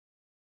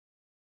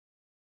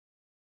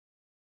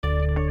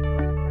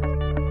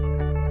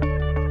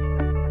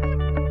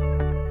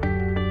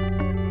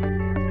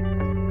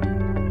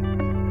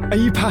Are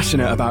you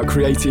passionate about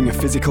creating a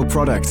physical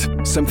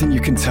product, something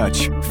you can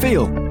touch,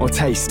 feel, or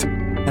taste,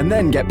 and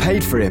then get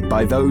paid for it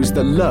by those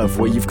that love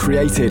what you've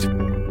created?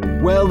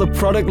 Well, the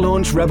Product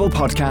Launch Rebel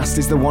podcast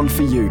is the one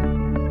for you,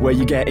 where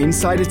you get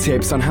insider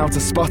tips on how to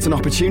spot an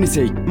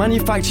opportunity,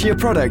 manufacture your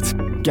product,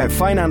 get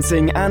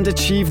financing, and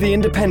achieve the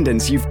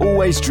independence you've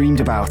always dreamed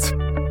about.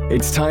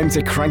 It's time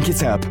to crank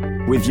it up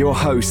with your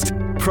host,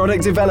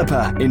 product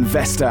developer,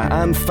 investor,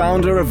 and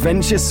founder of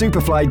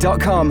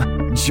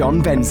VentureSuperfly.com,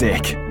 John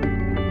Benzik.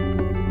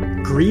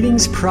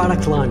 Greetings,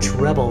 Product Launch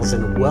Rebels,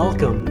 and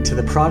welcome to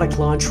the Product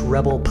Launch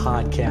Rebel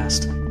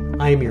podcast.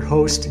 I am your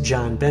host,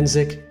 John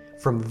Benzik,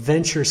 from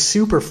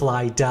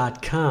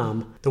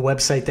VentureSuperfly.com, the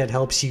website that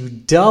helps you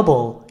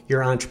double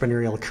your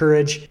entrepreneurial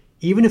courage,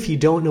 even if you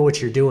don't know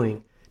what you're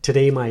doing.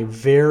 Today, my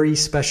very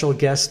special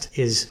guest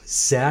is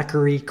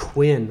Zachary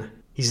Quinn.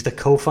 He's the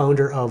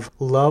co-founder of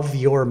Love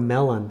Your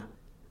Melon.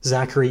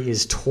 Zachary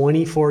is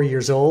 24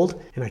 years old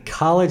and a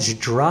college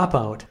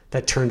dropout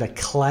that turned a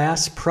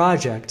class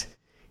project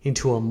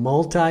into a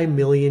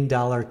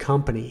multi-million-dollar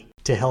company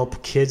to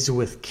help kids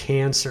with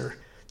cancer.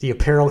 The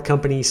apparel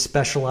company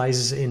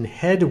specializes in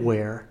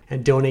headwear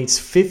and donates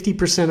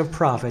 50% of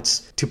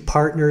profits to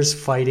partners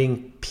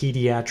fighting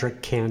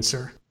pediatric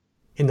cancer.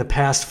 In the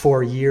past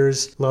 4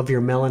 years, Love Your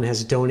Melon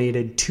has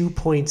donated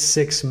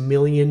 $2.6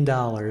 million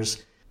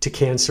to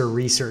cancer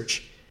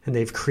research, and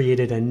they've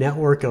created a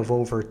network of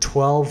over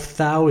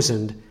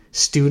 12,000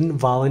 student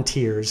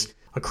volunteers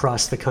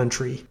across the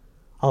country.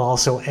 I'll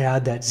also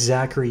add that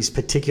Zachary's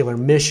particular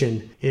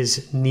mission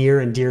is near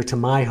and dear to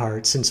my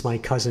heart, since my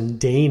cousin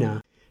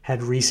Dana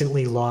had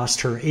recently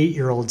lost her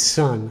 8-year-old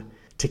son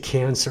to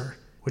cancer,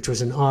 which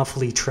was an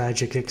awfully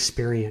tragic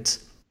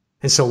experience.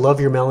 And so Love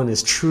Your Melon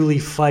is truly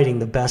fighting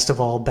the best of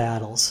all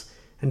battles,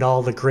 and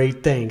all the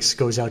great thanks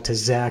goes out to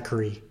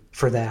Zachary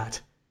for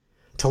that.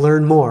 To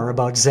learn more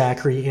about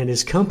Zachary and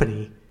his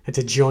company and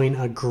to join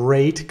a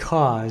great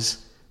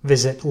cause,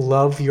 visit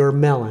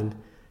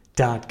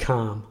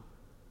loveyourmelon.com.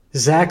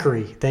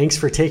 Zachary, thanks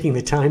for taking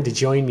the time to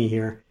join me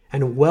here,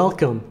 and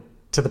welcome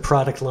to the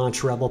Product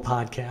Launch Rebel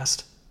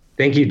podcast.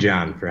 Thank you,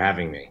 John, for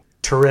having me.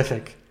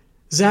 Terrific.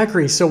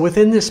 Zachary, so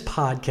within this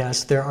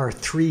podcast, there are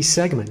 3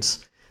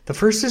 segments. The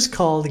first is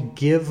called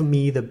Give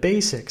Me the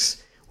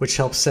Basics, which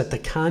helps set the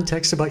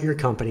context about your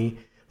company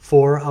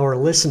for our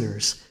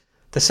listeners.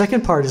 The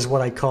second part is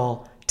what I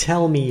call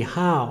Tell Me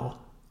How,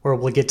 where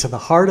we'll get to the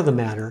heart of the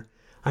matter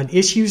on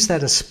issues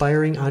that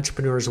aspiring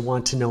entrepreneurs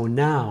want to know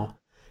now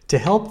to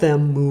help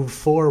them move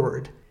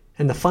forward.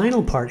 And the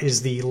final part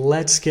is the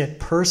Let's Get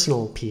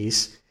Personal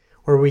piece,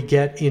 where we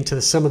get into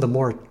some of the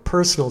more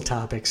personal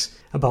topics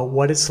about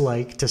what it's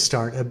like to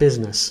start a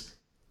business.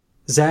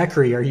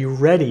 Zachary, are you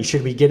ready?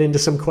 Should we get into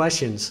some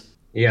questions?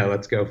 Yeah,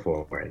 let's go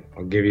for it.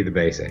 I'll give you the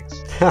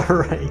basics. All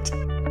right.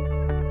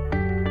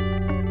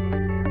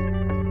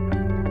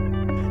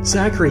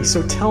 Zachary,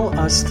 so tell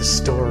us the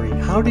story.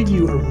 How did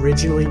you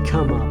originally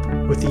come up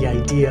with the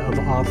idea of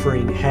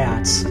offering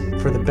hats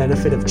for the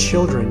benefit of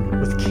children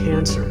with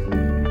cancer?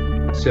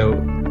 So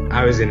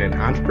I was in an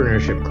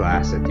entrepreneurship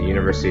class at the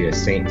University of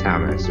St.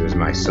 Thomas. It was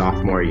my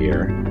sophomore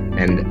year,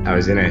 and I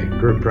was in a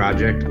group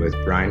project with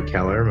Brian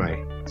Keller,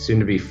 my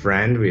soon-to-be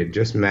friend. We had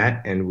just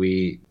met, and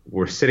we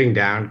were sitting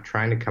down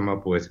trying to come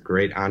up with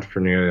great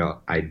entrepreneurial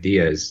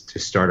ideas to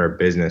start our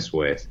business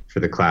with for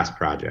the class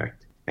project.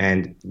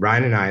 And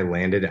Ryan and I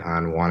landed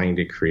on wanting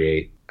to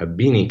create a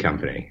beanie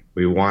company.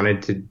 We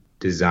wanted to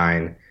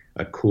design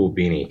a cool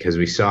beanie because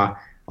we saw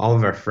all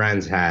of our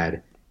friends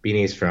had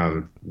beanies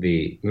from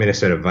the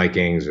Minnesota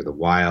Vikings or the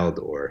Wild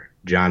or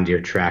John Deere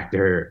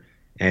Tractor,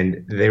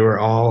 and they were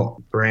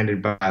all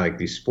branded by like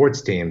these sports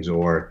teams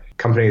or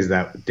companies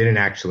that didn't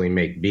actually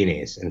make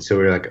beanies. And so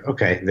we were like,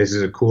 okay, this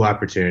is a cool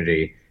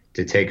opportunity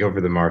to take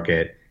over the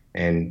market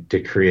and to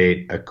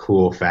create a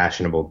cool,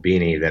 fashionable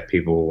beanie that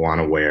people will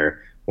want to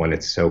wear when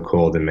it's so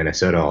cold in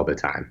Minnesota all the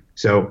time.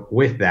 So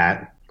with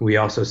that, we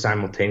also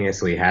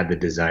simultaneously had the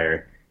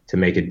desire to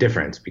make a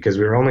difference because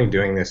we were only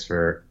doing this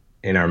for,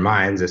 in our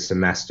minds, a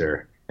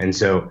semester. And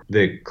so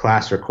the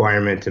class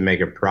requirement to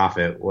make a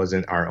profit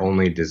wasn't our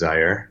only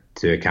desire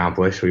to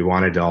accomplish. We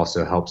wanted to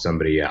also help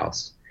somebody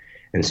else.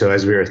 And so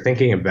as we were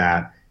thinking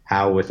about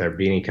how with our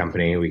beanie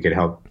company we could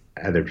help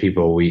other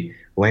people, we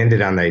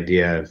landed on the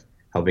idea of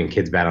helping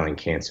kids battling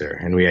cancer.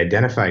 And we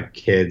identified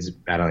kids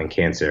battling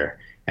cancer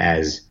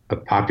as a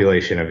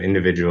population of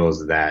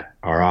individuals that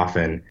are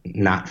often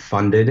not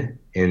funded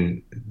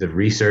in the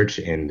research,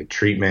 in the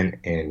treatment,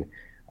 in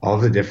all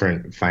the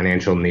different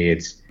financial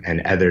needs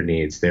and other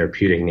needs,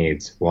 therapeutic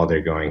needs, while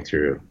they're going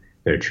through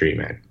their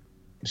treatment.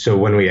 So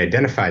when we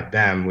identified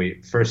them,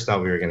 we first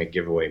thought we were going to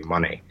give away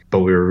money,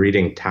 but we were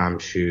reading Tom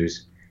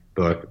Shue's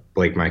book,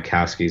 Blake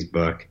Mykowski's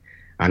book,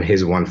 on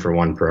his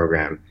one-for-one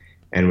program.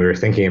 And we were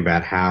thinking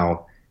about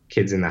how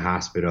kids in the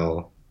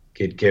hospital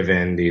get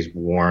given these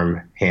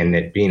warm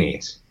hand-knit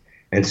beanies.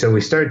 And so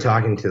we started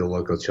talking to the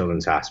local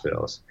children's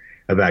hospitals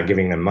about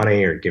giving them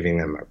money or giving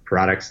them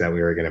products that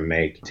we were going to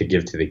make to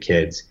give to the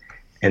kids.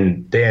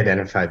 And they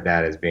identified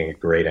that as being a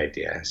great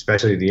idea,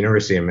 especially the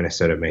University of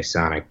Minnesota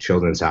Masonic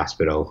Children's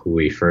Hospital, who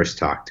we first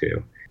talked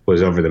to,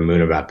 was over the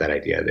moon about that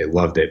idea. They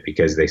loved it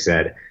because they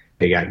said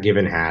they got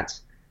given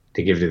hats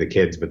to give to the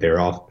kids, but they were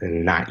all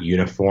not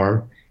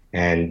uniform.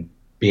 And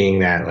being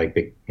that like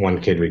the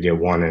one kid would get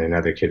one and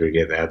another kid would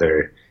get the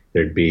other,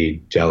 there'd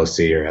be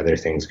jealousy or other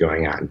things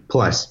going on.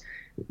 Plus,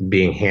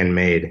 being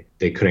handmade,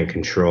 they couldn't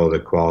control the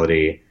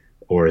quality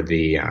or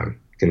the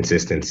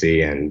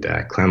consistency and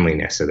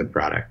cleanliness of the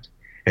product.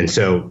 And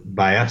so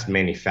by us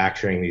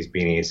manufacturing these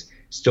beanies,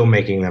 still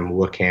making them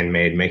look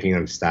handmade, making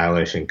them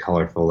stylish and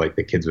colorful like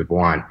the kids would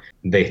want,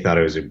 they thought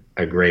it was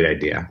a great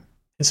idea.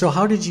 And so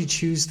how did you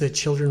choose the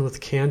Children with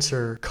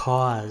Cancer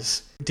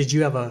cause? Did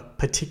you have a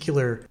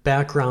particular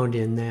background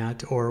in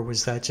that, or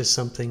was that just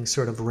something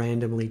sort of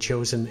randomly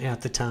chosen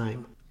at the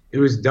time? It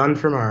was done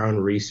from our own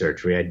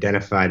research. We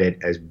identified it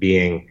as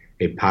being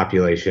a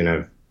population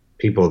of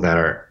people that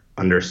are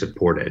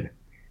undersupported,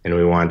 and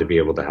we wanted to be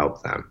able to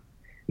help them.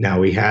 Now,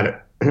 we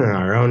had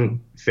our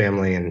own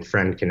family and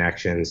friend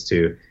connections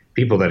to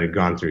people that had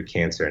gone through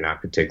cancer,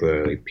 not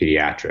particularly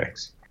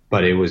pediatrics,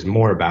 but it was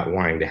more about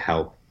wanting to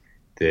help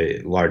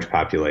the large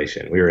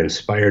population. We were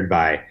inspired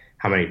by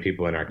how many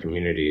people in our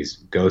communities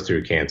go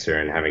through cancer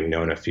and having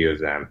known a few of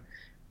them,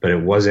 but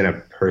it wasn't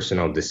a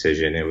personal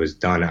decision. It was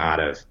done out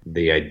of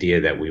the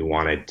idea that we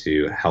wanted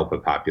to help a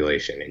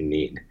population in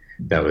need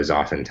that was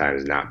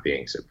oftentimes not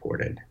being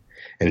supported.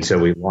 And so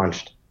we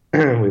launched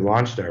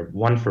our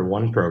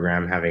one-for-one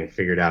program, having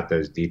figured out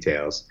those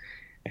details,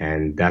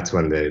 and that's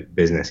when the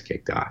business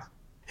kicked off.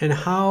 And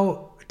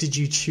how did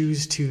you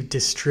choose to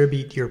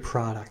distribute your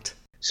product?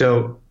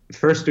 So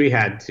first we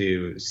had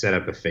to set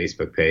up a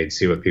Facebook page,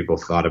 see what people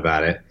thought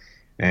about it,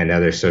 and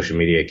other social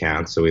media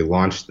accounts. So we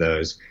launched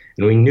those,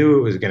 and we knew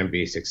it was going to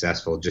be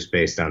successful just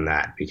based on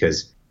that,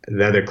 because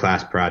the other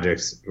class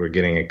projects were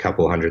getting a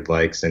couple hundred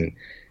likes in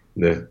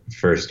the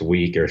first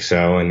week or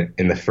so, and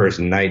in the first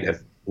night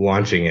of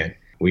launching it,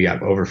 we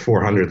got over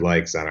 400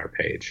 likes on our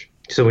page.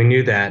 So we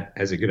knew that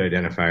as a good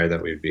identifier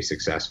that we'd be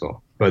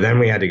successful. But then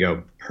we had to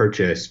go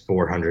purchase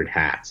 400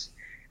 hats.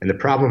 And the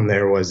problem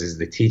there was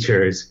the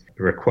teacher's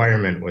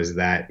requirement was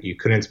that you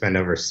couldn't spend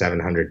over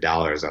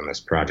 $700 on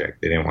this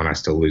project. They didn't want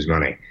us to lose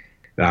money.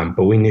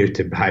 But we knew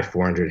to buy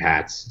 400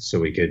 hats so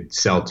we could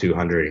sell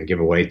 200 and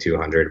give away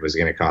 200 was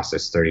going to cost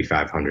us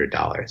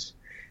 $3,500.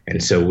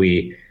 And so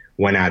we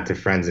went out to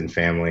friends and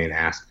family and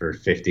asked for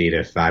 $50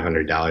 to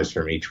 $500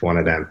 from each one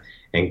of them,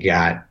 and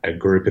got a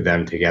group of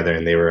them together,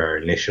 and they were our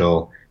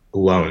initial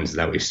loans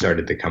that we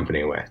started the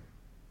company with.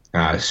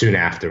 Soon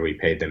after, we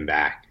paid them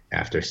back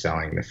after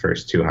selling the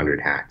first 200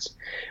 hats.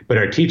 But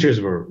our teachers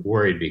were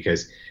worried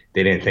because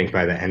they didn't think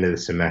by the end of the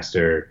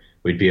semester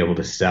we'd be able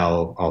to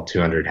sell all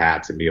 200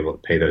 hats and be able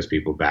to pay those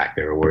people back.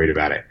 They were worried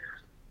about it.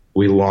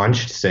 We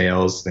launched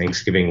sales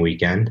Thanksgiving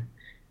weekend,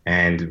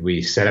 and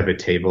we set up a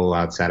table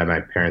outside of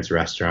my parents'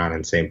 restaurant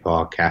in St.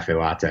 Paul, Cafe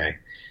Latte,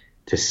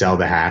 to sell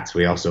the hats.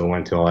 We also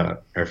went to all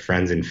our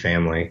friends and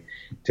family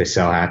to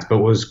sell hats. But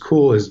what was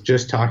cool is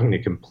just talking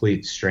to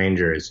complete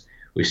strangers,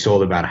 we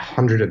sold about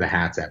 100 of the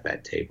hats at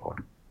that table.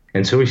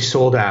 And so we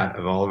sold out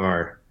of all of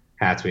our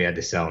hats we had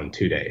to sell in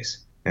 2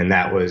 days. And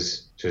that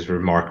was just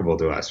remarkable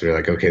to us. We were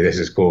like, okay, this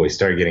is cool. We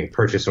started getting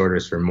purchase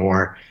orders for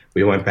more.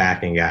 We went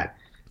back and got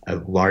a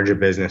larger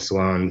business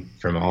loan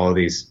from all of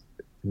these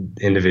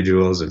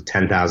individuals of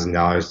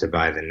 $10,000 to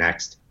buy the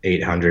next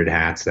 800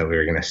 hats that we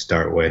were going to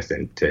start with,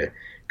 and to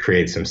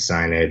create some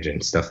signage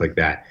and stuff like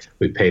that.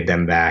 We paid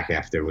them back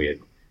after we had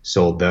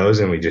sold those,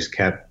 and we just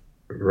kept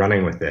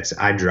running with this.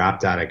 I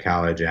dropped out of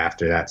college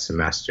after that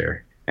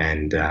semester,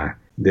 and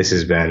this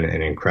has been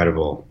an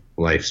incredible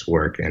life's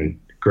work and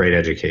great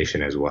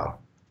education as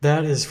well.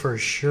 That is for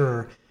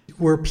sure.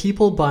 Were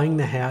people buying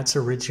the hats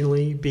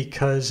originally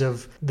because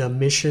of the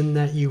mission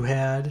that you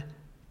had,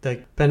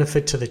 the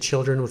benefit to the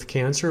children with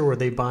cancer, or were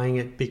they buying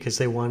it because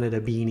they wanted a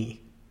beanie?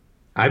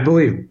 I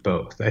believe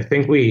both. I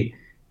think we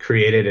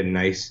created a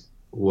nice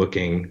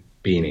looking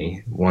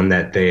beanie, one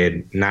that they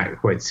had not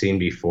quite seen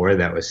before,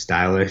 that was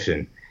stylish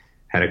and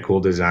had a cool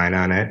design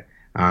on it.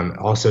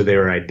 Also, they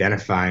were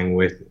identifying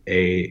with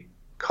a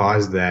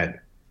cause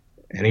that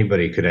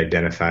anybody could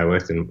identify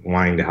with and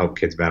wanting to help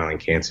kids battling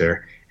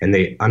cancer. And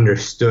they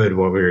understood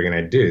what we were going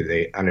to do.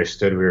 They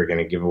understood we were going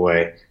to give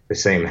away the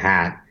same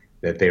hat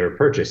that they were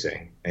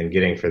purchasing and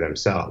getting for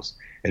themselves.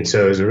 And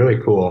so it was a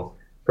really cool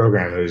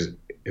program.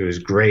 It was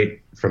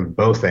great from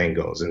both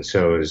angles. And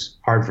so it was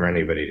hard for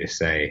anybody to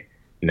say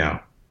no.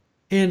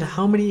 And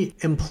how many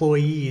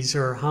employees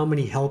or how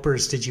many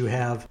helpers did you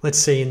have, let's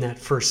say, in that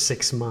first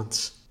 6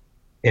 months?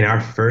 In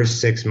our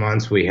first 6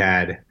 months, we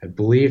had, I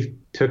believe,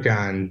 took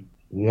on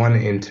one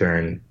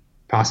intern,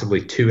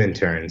 possibly 2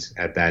 interns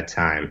at that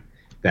time,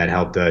 that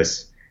helped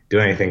us do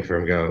anything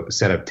from go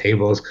set up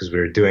tables, because we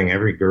were doing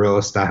every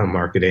guerrilla style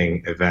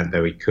marketing event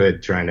that we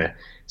could, trying to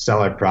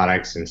sell our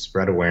products and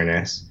spread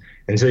awareness.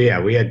 And so,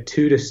 yeah, we had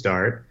 2 to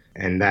start,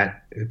 and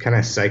that kind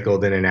of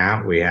cycled in and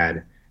out. We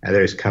had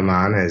others come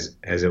on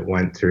as it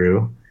went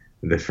through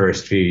the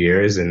first few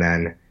years. And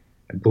then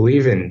I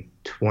believe in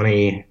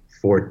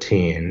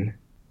 14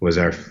 was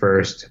our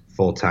first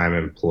full-time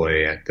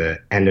employee at the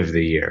end of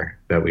the year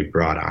that we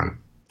brought on.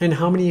 And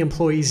how many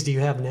employees do you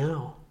have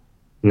now?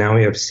 Now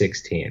we have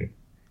 16.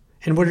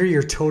 And what are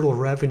your total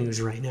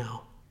revenues right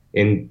now?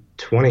 In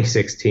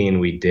 2016,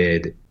 we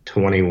did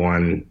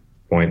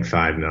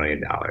 $21.5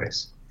 million.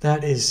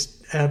 That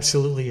is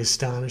absolutely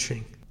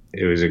astonishing.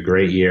 It was a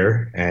great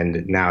year,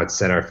 and now it's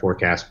set our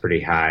forecast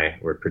pretty high.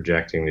 We're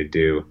projecting to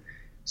do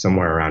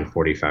somewhere around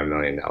 $45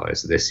 million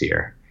this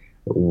year,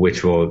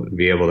 which will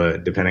be able to,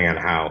 depending on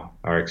how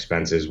our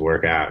expenses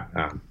work out,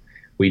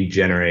 we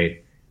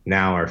generate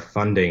now our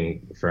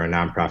funding for our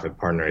nonprofit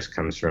partners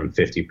comes from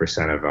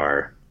 50% of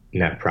our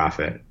net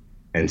profit.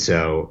 And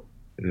so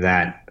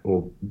that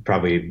will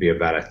probably be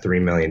about a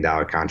 $3 million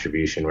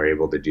contribution we're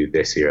able to do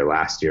this year.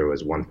 Last year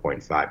was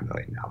 $1.5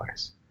 million.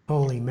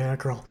 Holy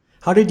mackerel.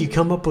 How did you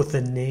come up with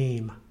the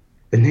name?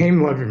 The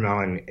name Love Your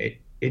Melon,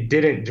 it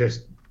didn't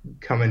just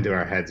come into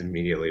our heads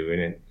immediately. We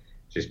didn't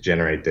just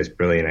generate this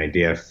brilliant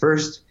idea.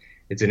 First,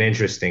 it's an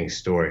interesting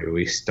story.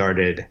 We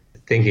started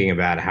thinking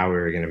about how we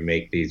were going to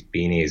make these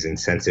beanies, and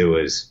since it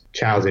was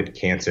childhood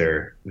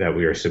cancer that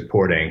we were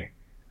supporting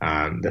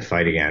the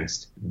fight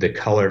against, the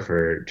color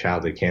for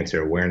childhood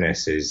cancer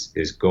awareness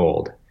is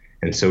gold.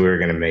 And so we were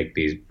going to make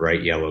these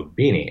bright yellow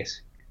beanies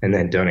and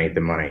then donate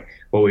the money.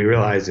 What we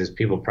realized is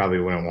people probably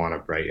wouldn't want a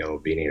bright yellow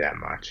beanie that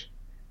much.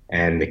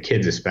 And the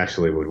kids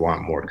especially would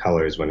want more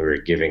colors when we were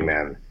giving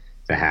them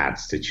the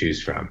hats to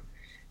choose from.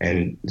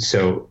 And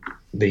so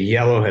the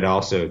yellow had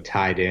also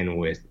tied in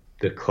with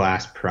the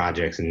class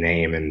project's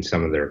name and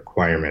some of the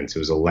requirements. It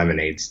was a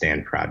lemonade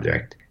stand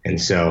project.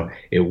 And so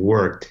it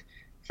worked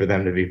for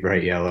them to be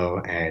bright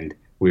yellow, and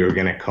we were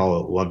going to call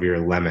it Love Your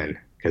Lemon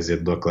because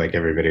it looked like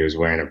everybody was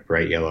wearing a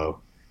bright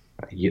yellow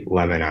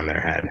lemon on their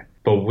head.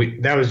 But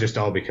that was just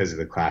all because of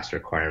the class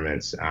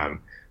requirements.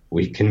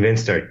 We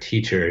convinced our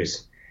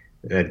teachers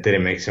that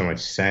didn't make so much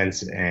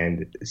sense,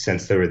 and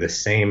since there were the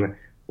same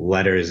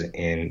letters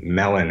in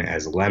melon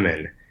as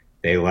lemon,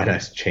 they let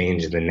us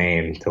change the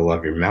name to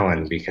Love Your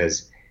Melon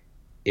because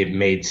it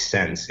made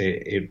sense.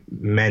 It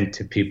meant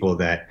to people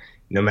that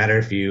no matter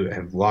if you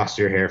have lost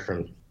your hair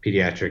from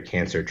pediatric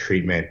cancer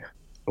treatment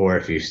or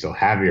if you still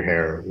have your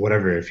hair or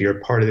whatever, if you're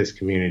part of this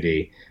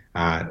community,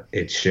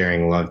 it's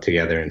sharing love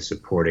together and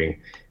supporting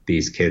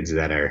these kids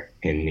that are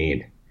in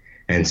need.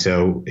 And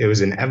so it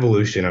was an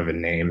evolution of a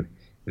name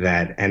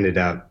that ended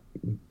up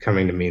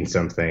coming to mean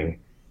something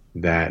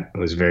that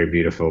was very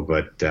beautiful,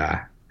 but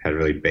had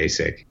really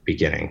basic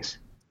beginnings.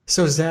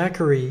 So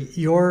Zachary,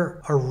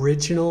 your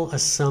original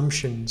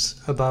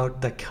assumptions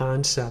about the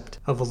concept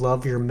of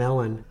Love Your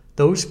Melon,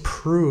 those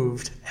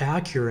proved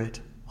accurate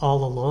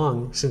all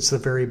along since the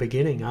very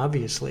beginning,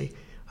 obviously.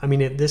 I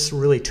mean, this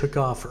really took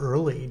off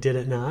early, did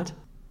it not?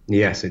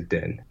 Yes, it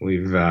did.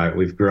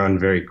 We've grown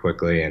very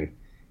quickly, and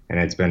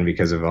it's been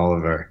because of all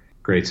of our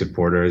great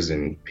supporters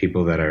and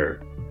people that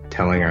are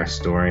telling our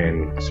story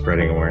and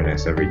spreading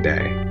awareness every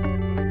day.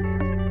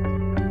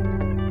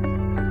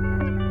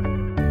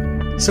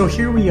 So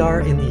here we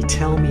are in the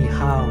Tell Me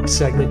How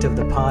segment of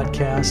the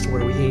podcast,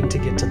 where we aim to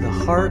get to the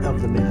heart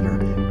of the matter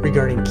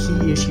regarding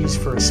key issues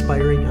for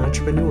aspiring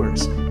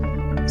entrepreneurs.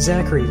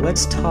 Zachary,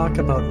 let's talk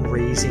about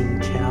raising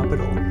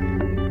capital.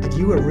 Did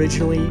you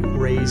originally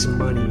raise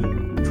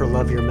money for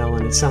Love Your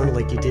Melon? It sounded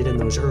like you did in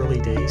those early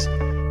days.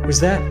 Was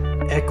that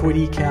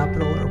equity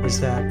capital or was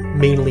that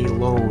mainly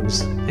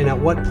loans? And at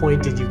what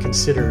point did you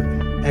consider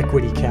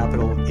equity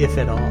capital, if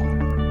at all?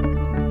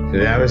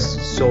 That was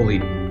solely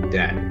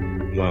debt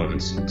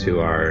loans to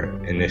our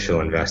initial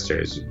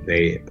investors.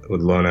 They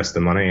would loan us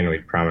the money and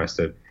we'd promise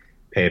to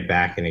pay it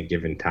back in a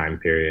given time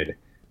period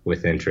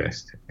with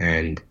interest.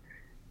 And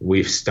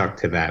we've stuck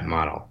to that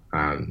model.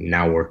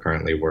 Now we're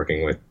currently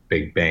working with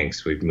big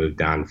banks. We've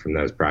moved on from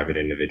those private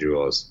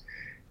individuals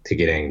to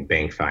getting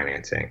bank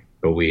financing,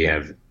 but we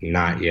have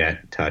not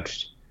yet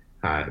touched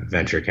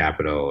venture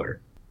capital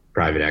or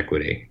private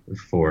equity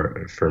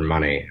for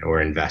money or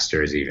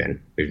investors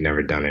even. We've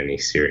never done any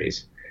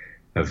series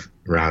of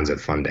rounds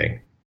of funding.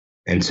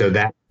 And so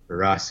that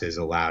for us has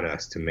allowed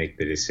us to make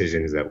the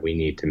decisions that we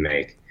need to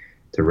make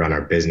to run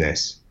our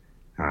business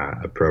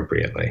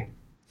appropriately.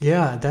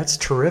 Yeah, that's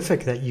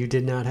terrific that you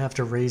did not have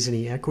to raise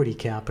any equity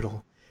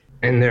capital.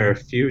 And there are a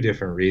few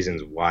different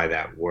reasons why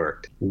that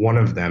worked. One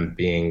of them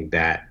being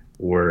that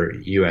we're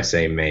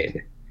USA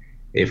made.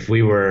 If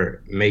we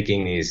were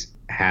making these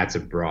hats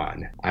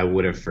abroad, I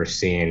would have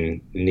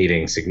foreseen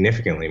needing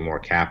significantly more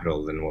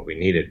capital than what we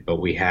needed,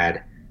 but we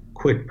had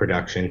quick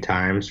production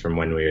times from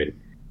when we would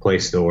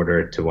place the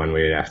order to when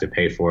we would have to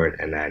pay for it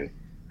and then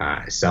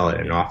sell it.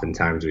 And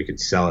oftentimes we could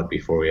sell it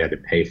before we had to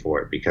pay for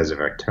it because of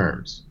our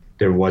terms.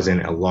 There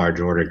wasn't a large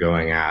order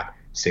going out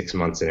 6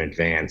 months in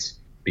advance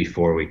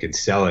before we could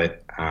sell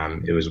it.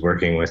 It was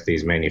working with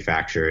these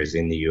manufacturers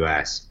in the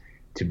US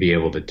to be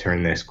able to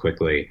turn this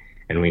quickly,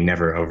 and we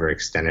never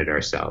overextended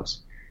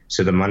ourselves.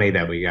 So the money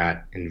that we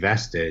got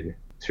invested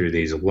through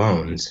these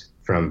loans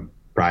from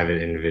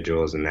private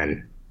individuals and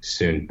then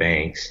soon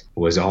banks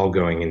was all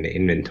going into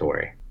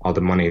inventory. All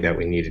the money that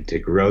we needed to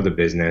grow the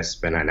business,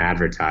 spend on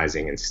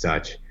advertising and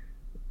such,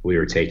 we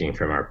were taking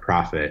from our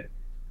profit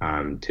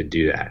to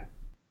do that.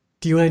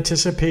 Do you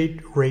anticipate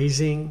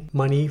raising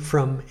money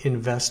from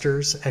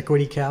investors,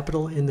 equity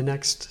capital, in the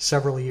next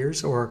several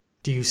years, or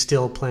do you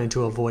still plan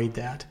to avoid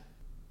that?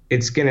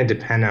 It's going to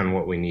depend on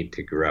what we need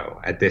to grow.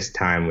 At this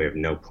time, we have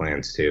no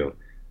plans to.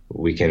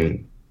 We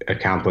can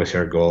accomplish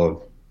our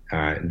goal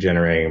of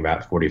generating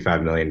about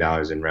 $45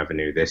 million in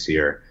revenue this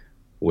year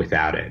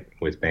without it,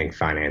 with bank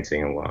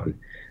financing alone.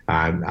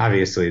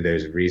 Obviously,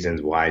 there's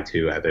reasons why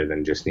too, other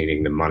than just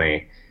needing the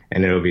money,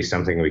 and it'll be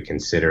something we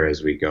consider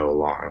as we go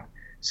along,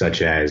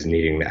 such as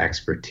needing the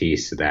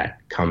expertise that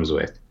comes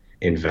with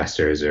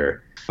investors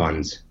or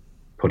funds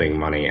putting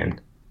money in.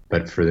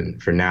 But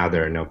for now,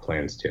 there are no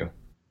plans to.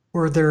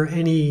 Were there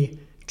any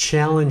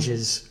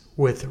challenges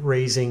with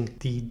raising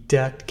the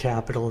debt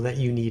capital that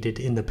you needed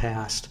in the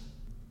past?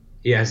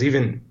 Yes,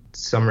 even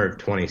summer of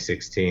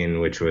 2016,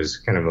 which was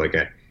kind of like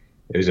it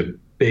was a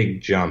big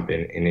jump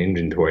in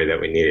inventory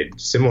that we needed,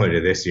 similar to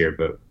this year,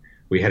 but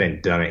we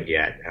hadn't done it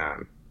yet.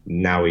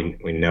 Now we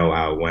know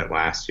how it went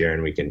last year,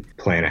 and we can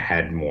plan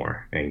ahead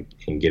more and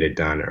get it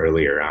done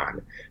earlier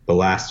on. But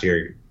last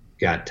year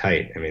got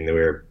tight. I mean, we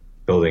were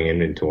building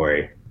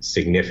inventory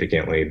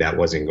significantly that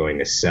wasn't going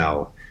to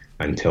sell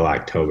until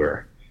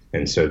October.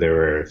 And so there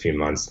were a few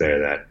months there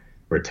that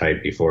were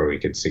tight before we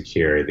could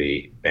secure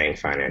the bank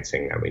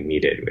financing that we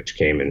needed, which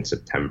came in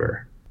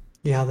September.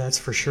 Yeah, that's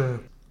for sure.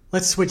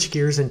 Let's switch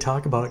gears and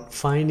talk about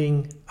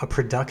finding a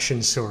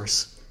production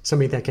source,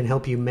 somebody that can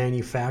help you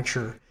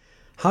manufacture.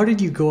 How did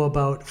you go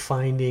about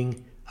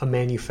finding a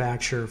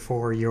manufacturer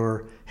for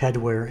your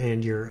headwear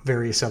and your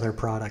various other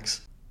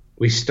products?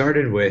 We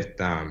started with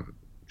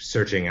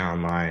searching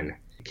online.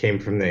 It came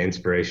from the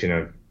inspiration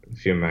of a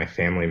few of my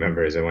family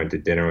members. I went to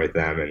dinner with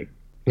them, and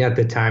at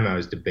the time I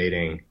was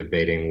debating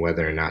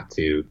whether or not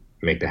to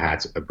make the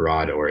hats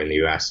abroad or in the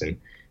U.S., and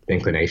the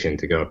inclination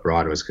to go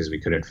abroad was because we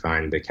couldn't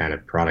find the kind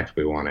of product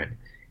we wanted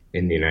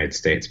in the United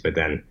States. But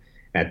then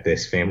at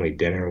this family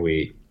dinner,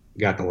 we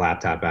got the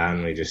laptop out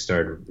and we just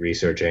started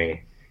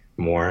researching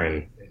more,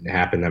 and it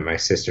happened that my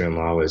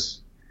sister-in-law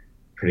was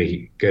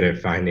pretty good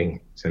at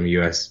finding some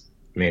U.S.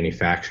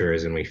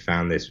 manufacturers, and we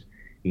found this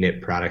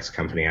knit products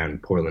company out in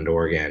Portland,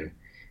 Oregon,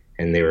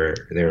 and they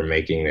were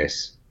making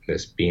this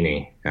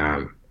beanie,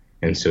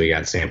 and so we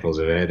got samples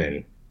of it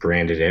and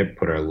branded it,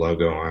 put our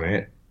logo on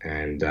it,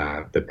 and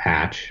the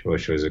patch,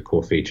 which was a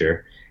cool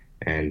feature,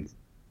 and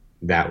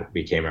that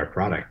became our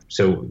product.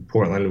 So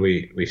Portland,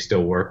 we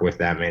still work with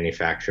that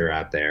manufacturer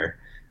out there.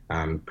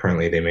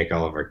 Currently, they make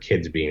all of our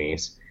kids'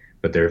 beanies,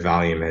 but their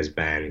volume has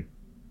been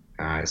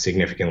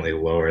significantly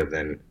lower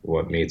than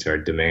what meets our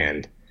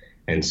demand.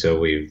 And so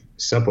we've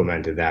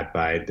supplemented that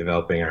by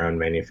developing our own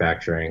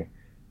manufacturing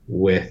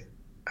with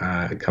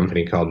a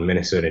company called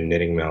Minnesota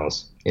Knitting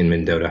Mills in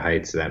Mendota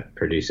Heights that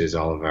produces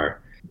all of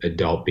our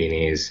adult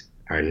beanies,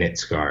 our knit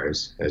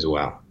scarves as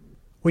well.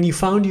 When you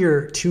found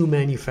your two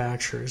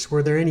manufacturers,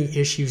 were there any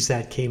issues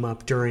that came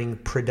up during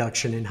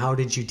production, and how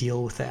did you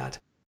deal with that?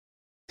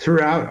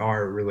 Throughout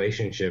our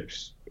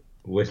relationships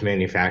with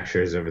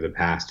manufacturers over the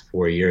past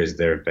 4 years,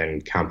 there have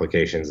been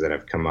complications that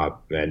have come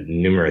up at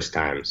numerous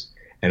times.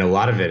 And a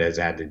lot of it has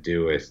had to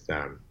do with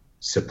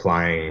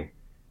supplying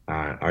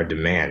our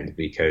demand,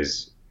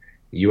 because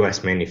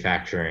U.S.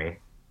 manufacturing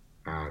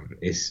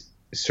is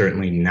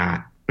certainly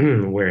not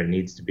where it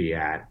needs to be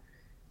at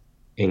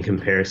in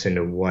comparison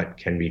to what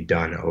can be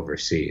done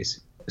overseas.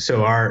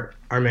 So our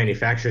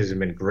manufacturers have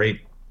been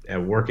great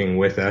at working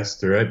with us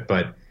through it,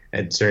 but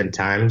at certain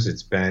times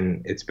it's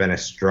been a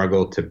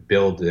struggle to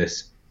build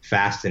this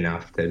fast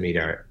enough to meet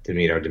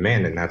our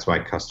demand, and that's why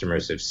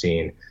customers have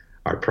seen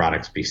our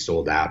products be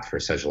sold out for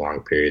such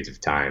long periods of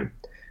time,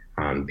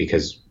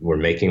 because we're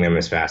making them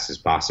as fast as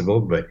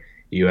possible, but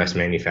U.S.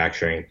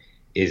 manufacturing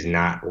is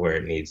not where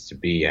it needs to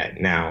be yet.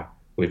 Now,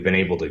 we've been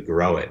able to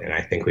grow it, and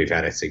I think we've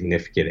had a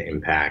significant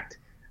impact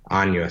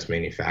on U.S.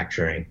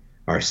 manufacturing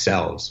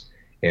ourselves.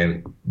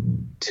 And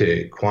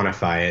to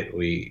quantify it,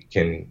 we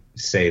can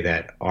say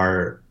that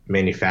our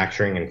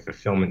manufacturing and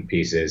fulfillment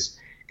pieces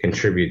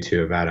contribute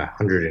to about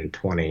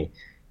 120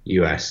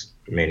 U.S.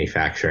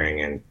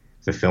 manufacturing and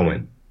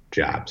fulfillment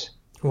jobs.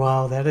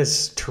 Wow, that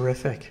is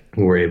terrific.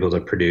 We're able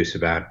to produce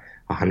about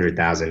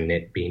 100,000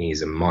 knit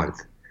beanies a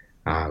month,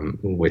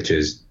 which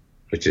is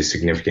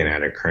significant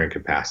at our current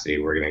capacity.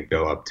 We're going to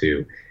go up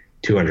to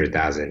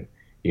 200,000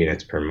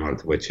 units per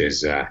month, which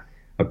is a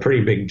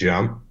pretty big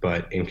jump.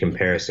 But in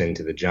comparison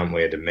to the jump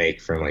we had to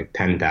make from like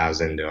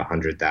 10,000 to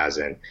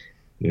 100,000,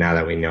 now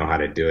that we know how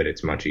to do it,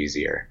 it's much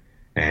easier.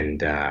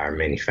 And our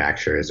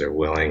manufacturers are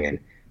willing and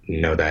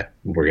know that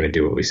we're going to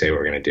do what we say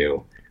we're going to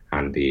do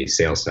on the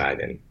sales side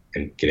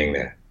and getting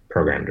the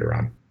program to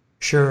run.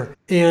 Sure.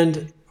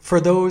 And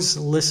for those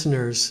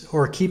listeners,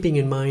 or keeping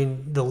in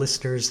mind the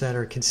listeners that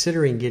are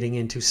considering getting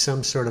into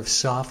some sort of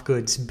soft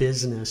goods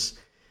business,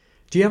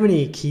 do you have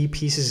any key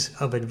pieces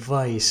of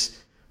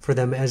advice for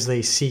them as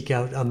they seek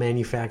out a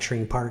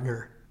manufacturing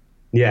partner?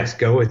 Yes,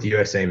 go with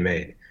USA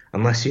Made.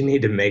 Unless you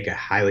need to make a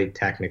highly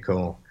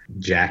technical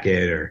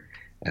jacket or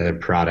as a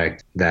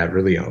product that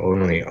really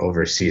only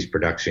overseas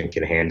production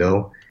can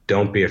handle,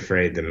 don't be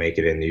afraid to make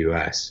it in the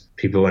US.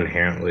 People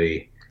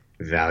inherently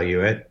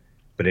value it,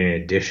 but in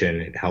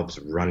addition, it helps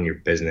run your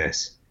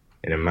business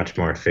in a much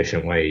more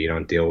efficient way. You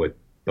don't deal with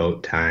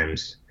boat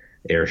times,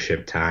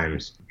 airship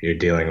times. You're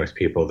dealing with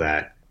people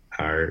that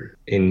are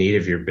in need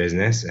of your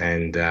business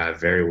and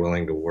very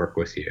willing to work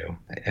with you.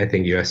 I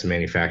think U.S.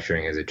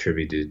 manufacturing has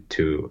attributed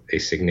to a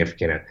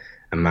significant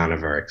amount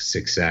of our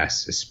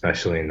success,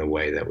 especially in the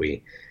way that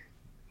we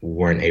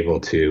weren't able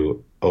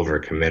to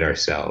overcommit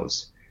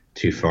ourselves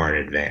too far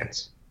in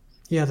advance.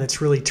 Yeah,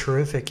 that's really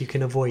terrific. You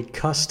can avoid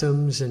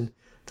customs and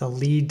the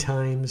lead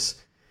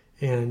times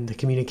and the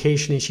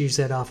communication issues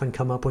that often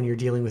come up when you're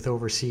dealing with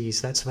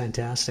overseas. That's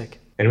fantastic.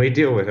 And we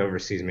deal with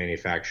overseas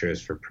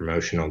manufacturers for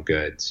promotional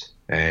goods.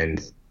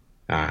 And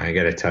I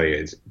got to tell you,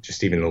 it's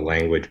just even the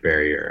language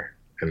barrier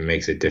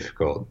makes it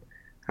difficult.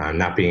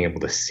 Not being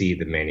able to see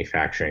the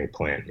manufacturing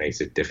plant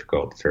makes it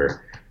difficult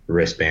for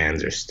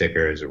wristbands or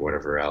stickers or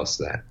whatever else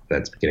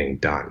that's getting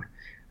done.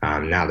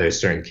 Now, there's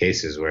certain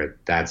cases where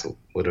that's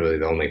literally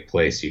the only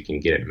place you can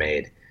get it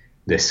made.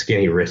 The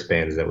skinny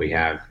wristbands that we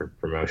have for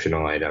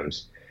promotional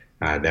items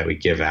that we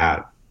give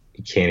out,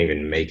 you can't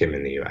even make them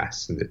in the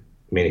U.S. The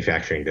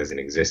manufacturing doesn't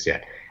exist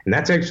yet. And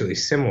that's actually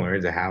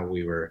similar to how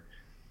we were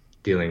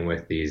dealing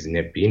with these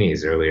knit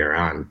beanies earlier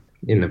on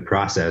in the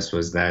process,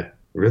 was that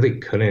really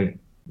couldn't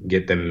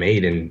get them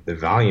made in the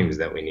volumes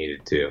that we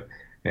needed to.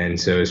 And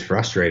so it was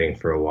frustrating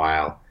for a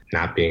while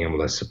not being able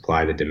to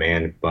supply the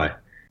demand, but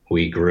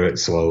we grew it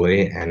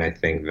slowly. And I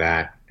think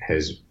that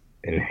has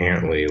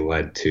inherently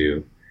led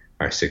to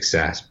our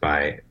success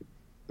by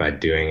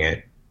doing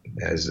it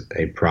as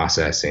a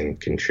process and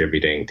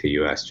contributing to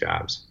U.S.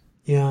 jobs.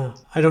 Yeah,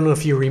 I don't know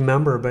if you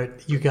remember,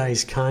 but you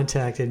guys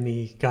contacted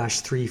me,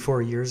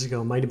 3-4 years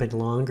ago, might have been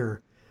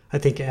longer. I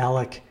think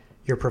Alec,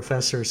 your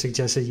professor,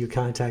 suggested you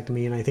contact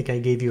me, and I think I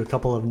gave you a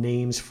couple of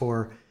names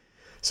for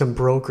some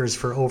brokers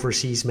for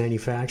overseas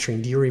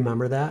manufacturing. Do you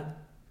remember that?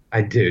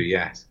 I do,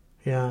 yes.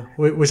 Yeah.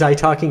 Was I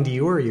talking to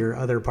you or your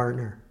other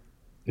partner?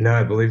 No,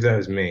 I believe that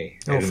was me.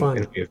 Oh, fun.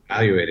 And we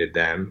evaluated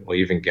them.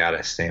 We even got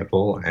a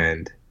sample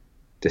and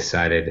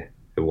decided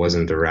it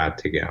wasn't the route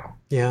to go.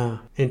 Yeah,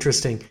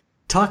 interesting.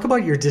 Talk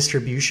about your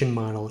distribution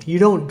model. You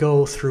don't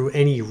go through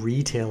any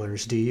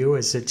retailers, do you?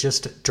 Is it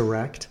just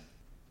direct?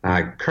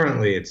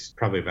 Currently, it's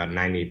probably about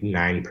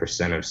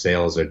 99% of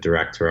sales are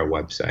direct to our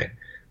website.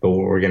 But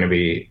what we're going to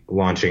be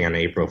launching on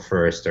April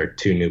 1st are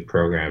 2 new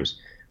programs,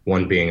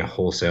 one being a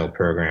wholesale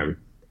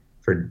program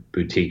for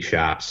boutique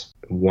shops,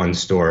 1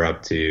 store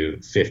up to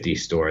 50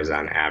 stores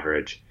on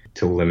average,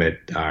 to limit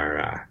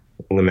our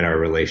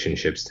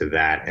relationships to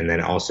that. And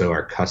then also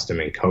our custom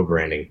and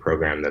co-branding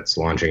program that's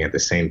launching at the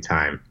same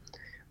time,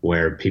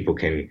 where people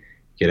can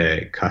get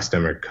a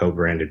custom or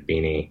co-branded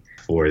beanie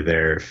for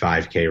their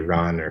 5K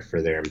run or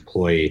for their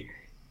employee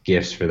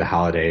gifts for the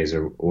holidays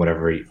or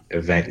whatever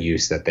event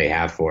use that they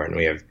have for it. And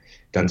we have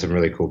done some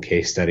really cool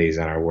case studies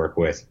on our work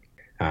with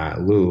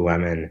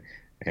Lululemon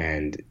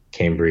and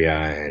Cambria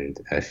and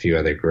a few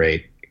other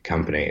great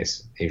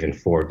companies, even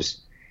Forbes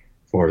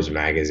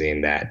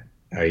magazine, that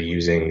are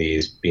using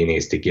these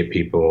beanies to get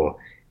people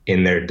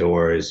in their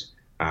doors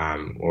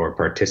or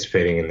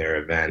participating in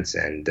their events.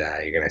 And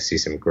you're going to see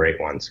some great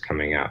ones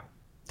coming up.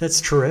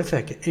 That's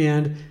terrific.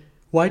 And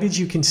why did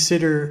you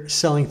consider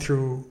selling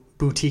through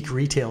boutique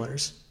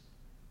retailers?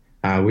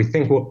 We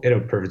think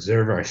it'll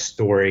preserve our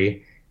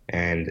story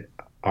and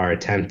our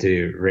attempt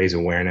to raise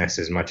awareness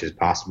as much as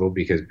possible,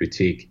 because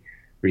boutique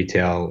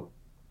retail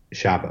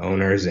shop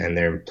owners and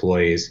their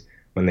employees,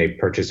 when they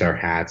purchase our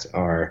hats,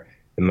 are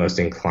the most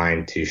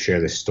inclined to share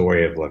the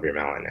story of Love Your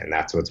Melon, and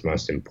that's what's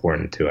most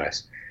important to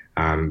us.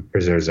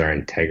 Preserves our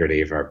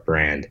integrity of our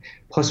brand.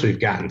 Plus, we've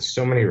gotten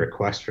so many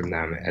requests from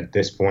them. At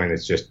this point,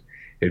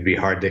 it'd be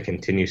hard to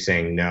continue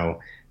saying no.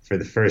 For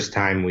the first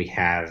time, we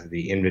have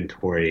the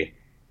inventory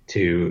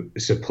to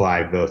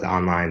supply both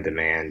online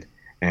demand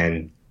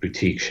and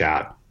boutique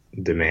shop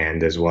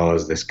demand, as well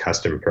as this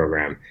custom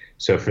program.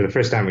 So for the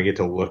first time, we get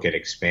to look at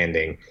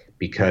expanding,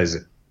 because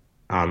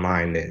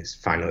online is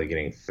finally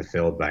getting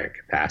fulfilled by our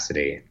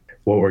capacity.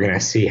 What we're going to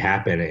see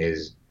happen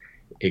is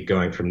it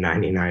going from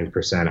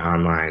 99%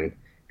 online,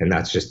 and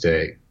that's just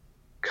to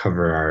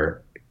cover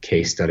our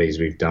case studies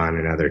we've done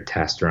and other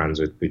test runs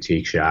with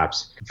boutique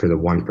shops for the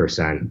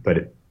 1%.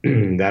 But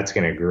that's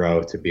going to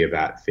grow to be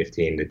about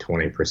 15 to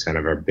 20%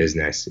 of our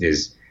business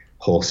is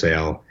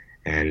wholesale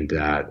and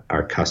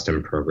our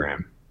custom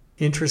program.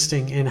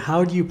 Interesting. And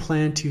how do you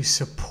plan to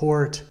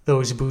support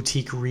those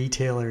boutique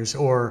retailers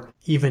or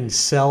even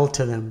sell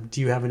to them?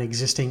 Do you have an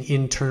existing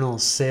internal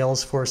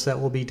sales force that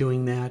will be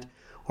doing that?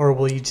 Or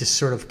will you just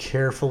sort of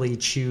carefully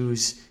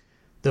choose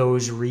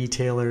those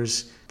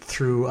retailers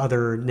through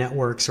other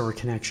networks or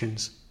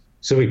connections?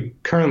 So we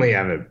currently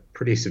have a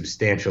pretty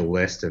substantial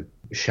list of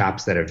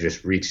shops that have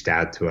just reached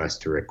out to us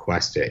to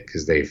request it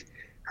because they've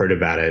heard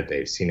about it,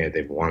 they've seen it,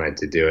 they've wanted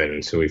to do it.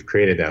 And so we've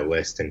created that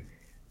list. And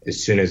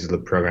as soon as the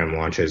program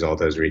launches, all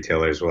those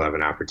retailers will have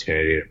an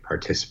opportunity to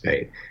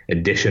participate.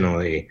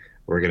 Additionally,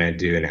 we're going to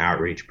do an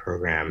outreach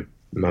program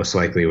most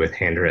likely with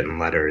handwritten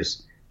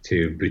letters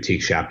to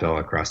boutique shops all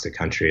across the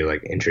country,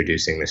 like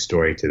introducing the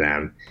story to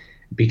them.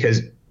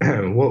 Because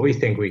what we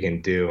think we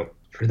can do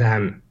for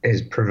them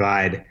is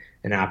provide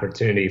an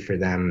opportunity for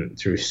them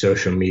through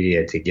social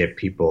media to get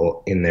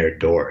people in their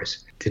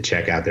doors to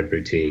check out their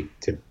boutique,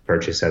 to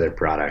purchase other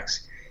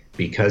products.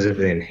 Because of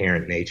the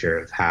inherent nature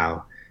of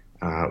how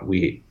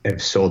we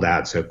have sold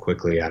out so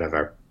quickly out of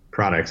our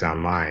products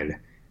online,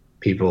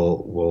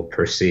 people will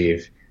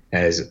perceive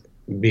as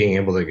being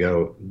able to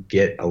go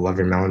get a Love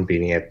Your Melon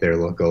beanie at their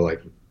local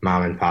like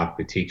mom and pop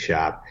boutique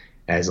shop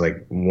as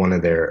like one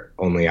of their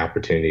only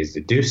opportunities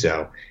to do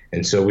so.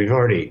 And so we've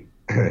already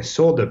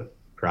sold the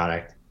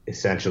product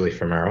essentially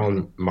from our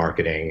own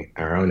marketing,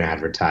 our own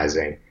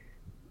advertising.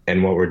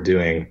 And what we're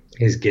doing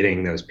is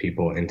getting those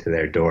people into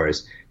their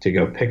doors to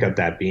go pick up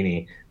that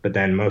beanie, but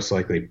then most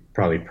likely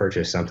probably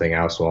purchase something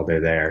else while they're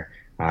there,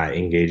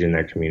 engage in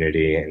their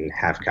community and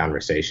have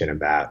conversation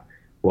about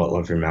what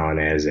Love Your Melon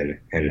is and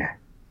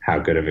how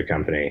good of a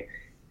company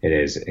it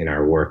is in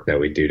our work that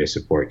we do to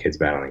support kids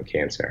battling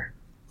cancer.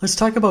 Let's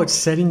talk about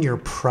setting your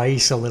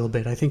price a little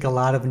bit. I think a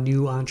lot of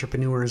new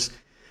entrepreneurs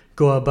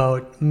go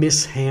about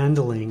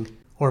mishandling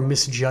or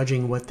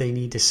misjudging what they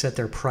need to set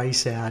their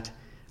price at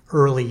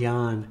early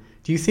on.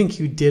 Do you think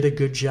you did a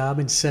good job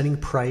in setting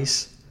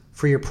price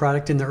for your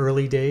product in the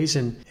early days?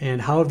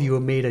 And how have you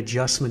made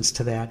adjustments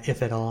to that,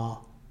 if at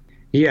all?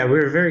 Yeah, we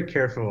were very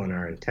careful in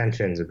our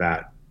intentions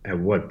about at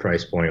what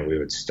price point we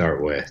would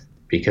start with,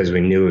 because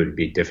we knew it would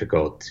be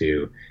difficult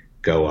to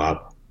go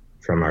up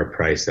from our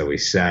price that we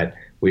set.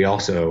 We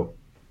also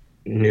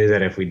knew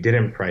that if we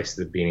didn't price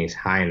the beanies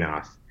high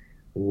enough,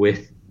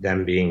 with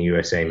them being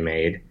USA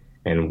made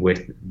and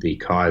with the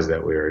cause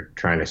that we were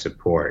trying to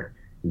support,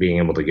 being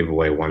able to give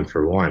away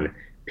 1-for-1,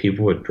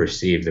 people would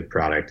perceive the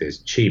product as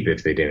cheap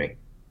if they didn't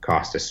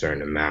cost a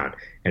certain amount.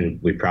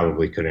 And we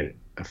probably couldn't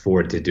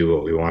afford to do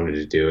what we wanted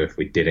to do if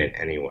we didn't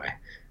anyway.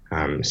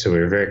 So we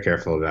were very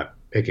careful about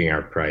picking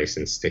our price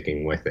and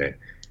sticking with it.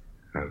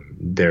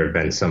 There have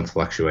been some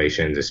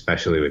fluctuations,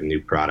 especially with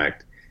new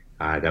product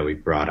that we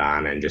brought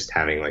on, and just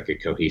having like a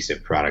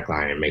cohesive product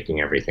line and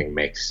making everything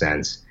make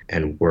sense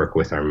and work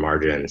with our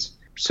margins.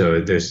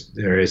 So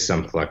there is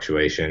some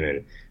fluctuation,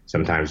 and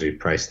sometimes we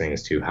price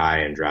things too high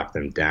and drop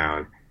them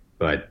down.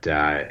 But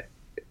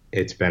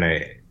it's been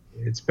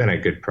a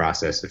good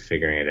process of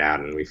figuring it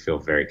out, and we feel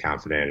very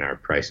confident in our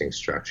pricing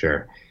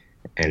structure.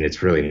 And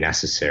it's really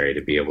necessary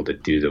to be able to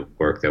do the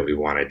work that we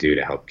want to do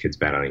to help kids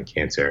battling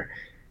cancer.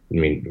 I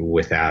mean,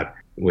 without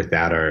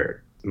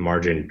our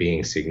margin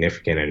being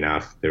significant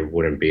enough, there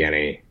wouldn't be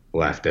any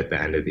left at the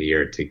end of the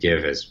year to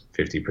give as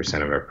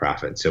 50% of our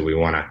profit. So we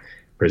want to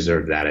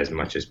preserve that as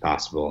much as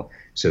possible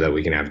so that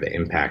we can have the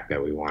impact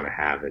that we want to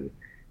have, and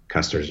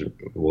customers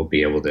will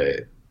be able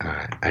to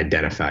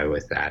identify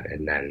with that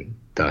and then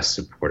thus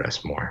support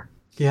us more.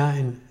 Yeah,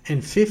 and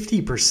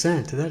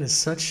 50%, that is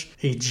such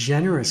a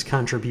generous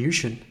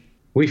contribution.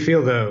 We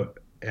feel, though,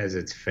 as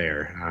it's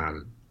fair,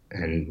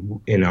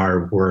 and in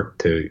our work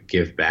to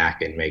give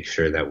back and make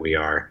sure that we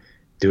are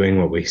doing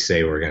what we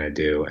say we're going to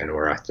do and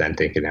we're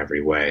authentic in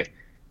every way,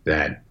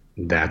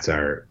 that's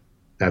our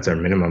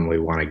minimum we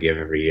want to give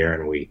every year,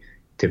 and we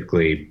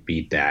typically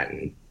beat that.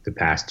 In the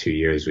past 2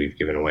 years, we've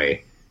given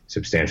away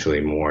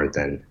substantially more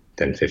than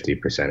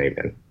 50%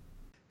 even.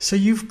 So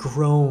you've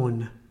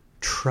grown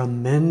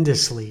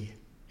tremendously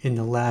in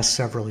the last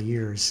several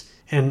years.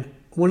 And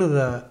one of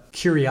the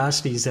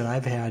curiosities that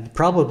I've had,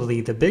 probably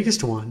the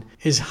biggest one,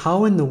 is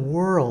how in the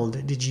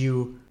world did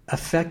you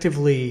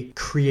effectively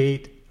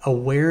create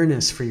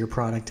awareness for your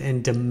product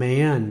and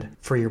demand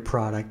for your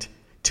product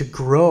to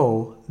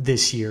grow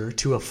this year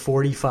to a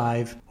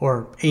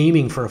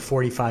aiming for a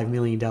 $45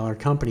 million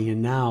company,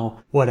 and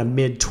now, a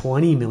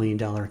mid-$20 million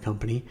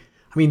company?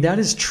 I mean, that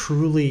is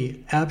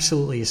truly,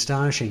 absolutely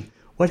astonishing.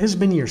 What has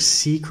been your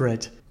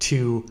secret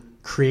to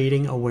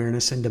creating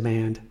awareness and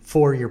demand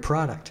for your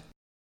product?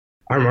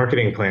 Our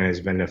marketing plan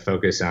has been to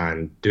focus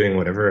on doing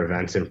whatever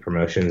events and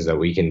promotions that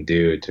we can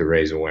do to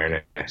raise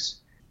awareness.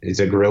 It's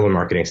a guerrilla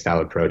marketing style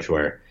approach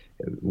where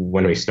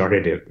when we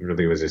started, it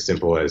really was as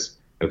simple as,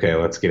 okay,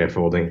 let's get a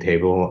folding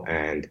table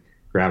and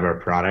grab our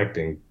product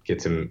and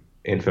get some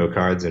info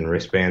cards and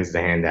wristbands to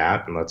hand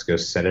out, and let's go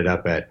set it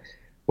up at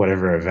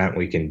whatever event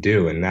we can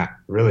do. And that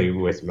really,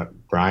 with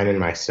Brian and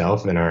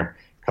myself and our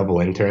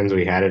couple interns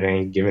we had at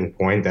any given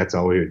point, that's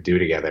all we would do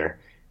together.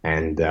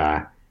 And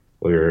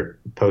we were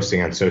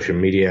posting on social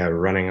media,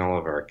 running all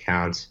of our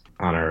accounts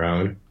on our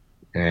own,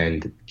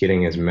 and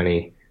getting as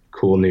many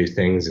cool new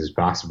things as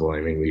possible.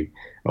 I mean, we've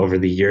over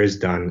the years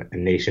done a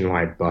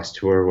nationwide bus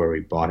tour where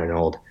we bought an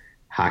old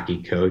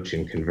hockey coach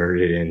and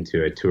converted it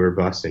into a tour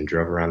bus and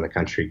drove around the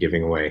country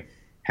giving away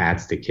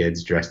hats to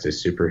kids dressed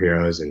as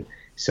superheroes and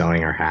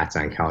selling our hats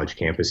on college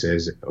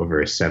campuses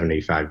over a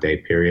 75-day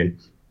period.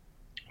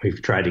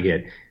 We've tried to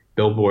get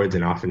billboards,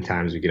 and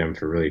oftentimes we get them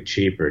for really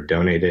cheap or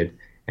donated.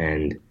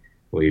 And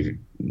we've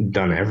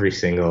done every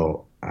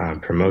single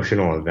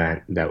promotional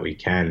event that we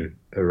can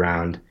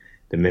around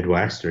the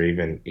Midwest, or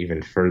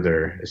even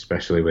further,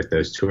 especially with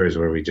those tours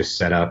where we just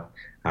set up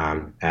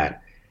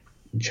at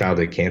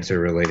childhood cancer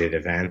related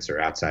events or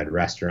outside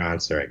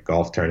restaurants or at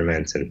golf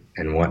tournaments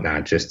and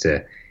whatnot, just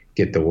to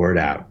get the word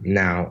out.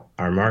 Now,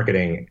 our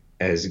marketing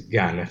has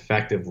gotten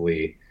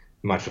effectively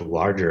much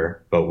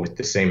larger, but with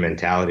the same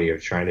mentality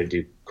of trying to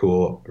do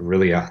cool,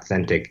 really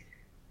authentic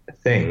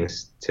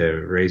things to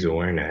raise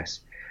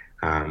awareness.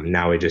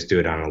 Now we just do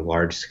it on a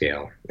large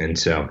scale. And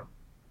so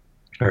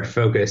our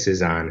focus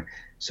is on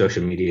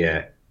social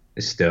media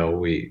still.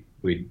 We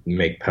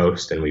make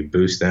posts and we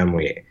boost them.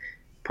 We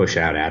push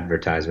out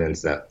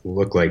advertisements that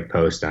look like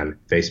posts on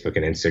Facebook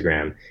and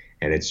Instagram.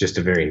 And it's just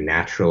a very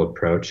natural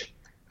approach.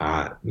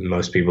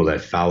 Most people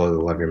that follow the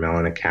Love Your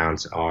Melon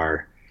accounts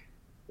are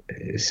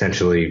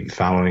essentially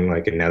following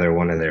like another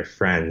one of their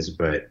friends,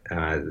 but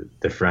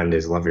the friend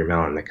is Love Your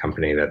Melon, the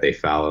company that they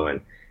follow,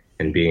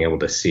 and being able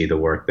to see the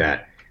work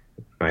that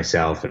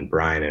myself and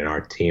Brian and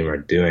our team are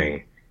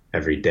doing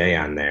every day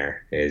on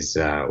there is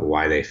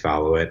why they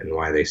follow it and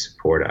why they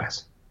support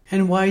us.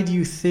 And why do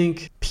you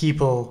think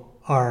people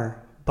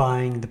are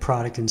buying the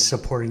product and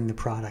supporting the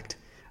product?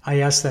 I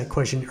asked that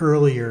question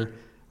earlier,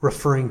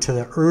 referring to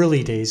the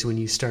early days when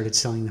you started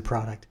selling the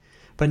product.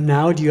 But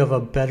now do you have a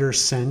better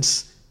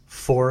sense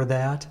for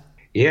that?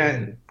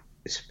 Yeah,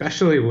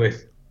 especially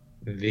with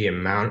the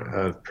amount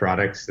of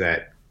products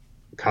that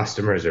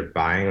customers are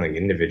buying, like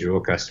individual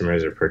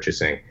customers are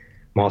purchasing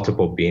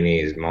multiple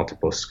beanies,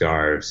 multiple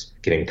scarves,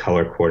 getting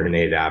color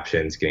coordinated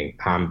options, getting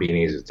palm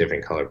beanies with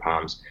different color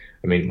palms.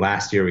 I mean,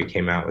 last year we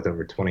came out with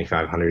over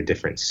 2,500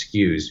 different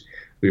SKUs.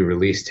 We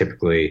release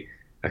typically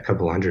a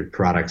couple hundred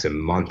products a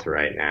month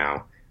right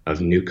now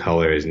of new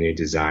colors, new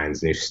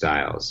designs, new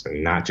styles,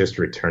 and not just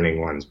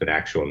returning ones, but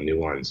actual new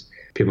ones.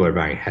 People are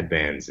buying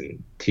headbands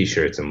and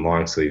t-shirts and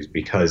long sleeves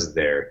because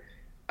they're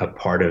a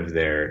part of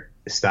their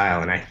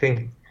style. And I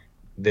think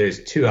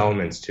there's two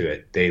elements to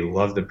it. They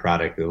love the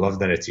product. They love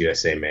that it's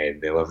USA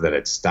made. They love that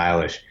it's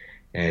stylish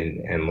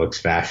and looks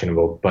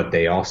fashionable, but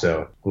they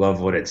also love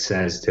what it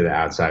says to the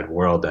outside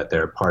world, that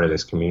they're a part of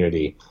this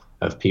community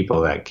of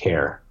people that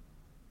care.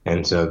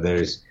 And so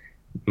there's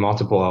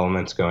multiple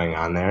elements going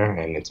on there,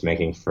 and it's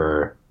making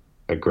for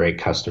a great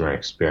customer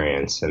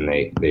experience, and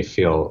they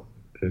feel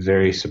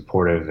very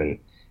supportive and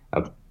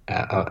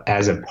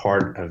as a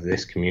part of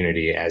this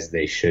community as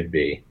they should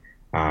be,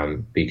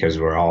 because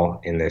we're all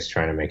in this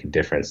trying to make a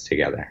difference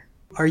together.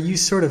 Are you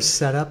sort of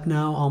set up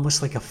now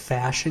almost like a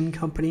fashion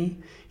company?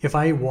 If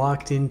I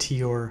walked into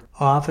your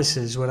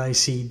offices, would I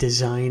see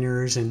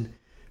designers and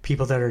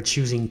people that are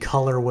choosing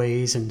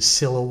colorways and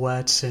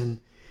silhouettes and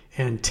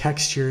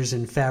textures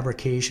and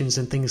fabrications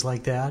and things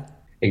like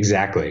that?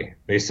 Exactly.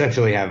 We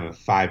essentially have a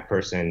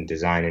 5-person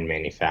design and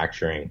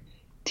manufacturing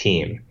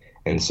team.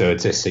 And so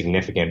it's a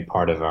significant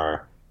part of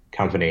our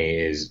company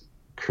is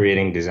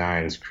creating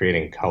designs,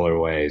 creating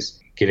colorways,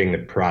 getting the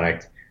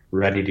product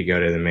ready to go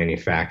to the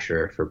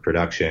manufacturer for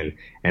production,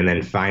 and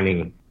then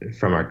finding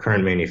from our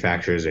current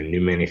manufacturers or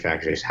new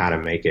manufacturers how to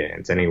make it.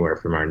 It's anywhere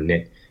from our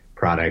knit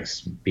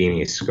products,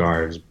 beanies,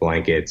 scarves,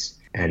 blankets,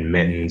 and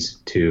mittens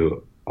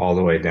to all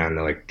the way down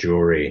to like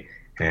jewelry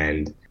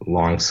and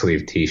long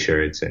sleeve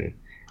t-shirts and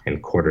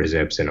quarter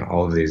zips and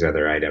all of these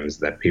other items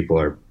that people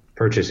are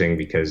purchasing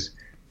because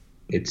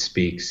it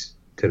speaks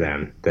to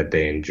them that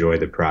they enjoy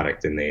the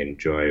product and they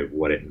enjoy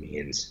what it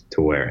means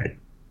to wear it.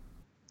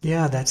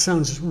 Yeah, that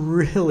sounds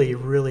really,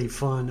 really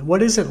fun.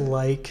 What is it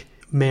like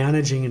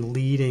managing and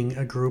leading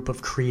a group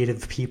of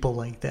creative people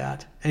like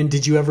that? And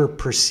did you ever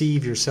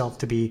perceive yourself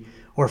to be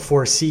or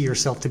foresee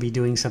yourself to be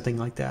doing something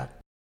like that?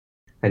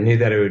 I knew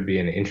that it would be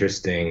an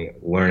interesting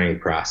learning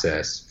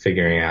process,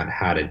 figuring out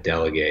how to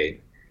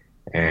delegate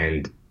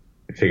and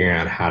figuring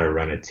out how to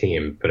run a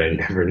team, but I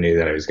never knew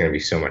that it was going to be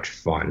so much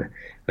fun.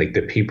 Like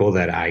the people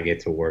that I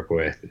get to work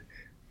with,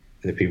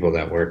 the people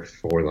that work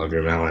for Love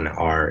Your Melon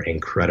are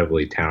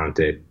incredibly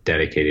talented,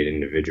 dedicated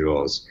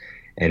individuals,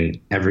 and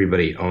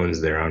everybody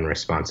owns their own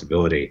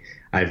responsibility.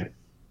 I've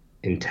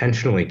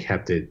intentionally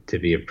kept it to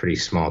be a pretty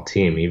small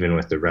team. Even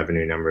with the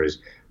revenue numbers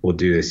we'll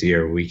do this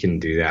year, we can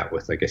do that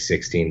with like a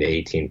 16 to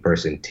 18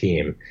 person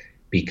team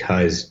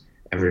because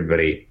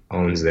everybody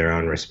owns their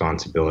own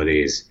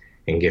responsibilities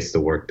and gets the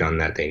work done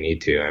that they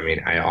need to. I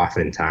mean, I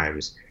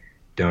oftentimes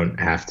don't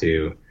have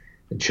to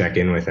check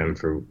in with them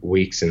for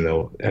weeks and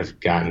they'll have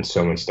gotten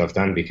so much stuff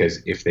done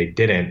because if they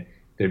didn't,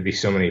 there'd be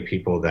so many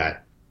people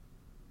that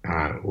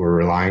were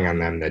relying on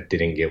them that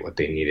didn't get what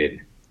they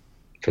needed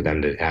for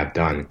them to have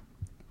done.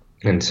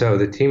 And so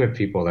the team of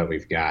people that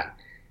we've got,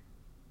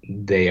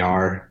 they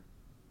are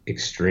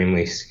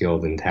extremely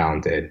skilled and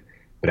talented,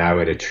 but I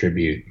would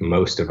attribute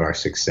most of our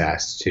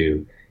success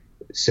to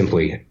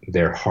simply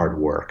their hard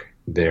work,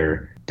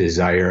 their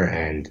desire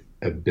and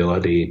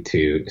ability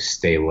to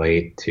stay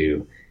late,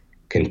 to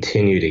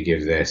continue to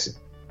give this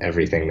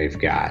everything they've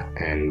got.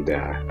 And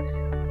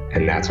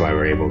that's why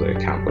we're able to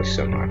accomplish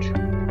so much.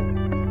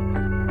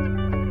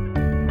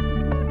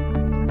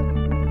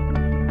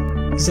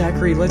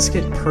 Zachary, let's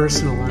get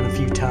personal on a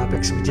few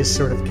topics. We just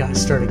sort of got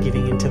started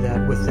getting into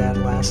that with that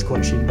last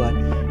question, but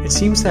it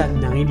seems that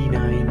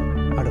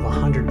 99 out of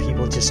 100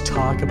 people just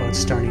talk about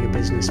starting a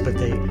business, but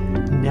they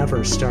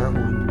never start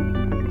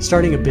one.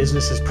 Starting a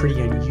business is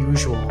pretty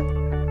unusual.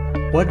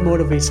 What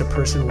motivates a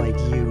person like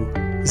you,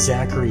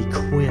 Zachary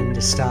Quinn,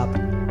 to stop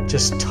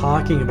just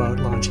talking about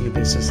launching a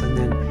business and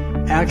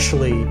then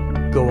actually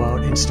go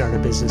out and start a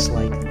business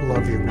like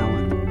Love Your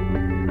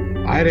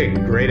Melon? I had a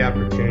great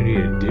opportunity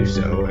to do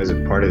so as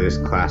a part of this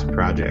class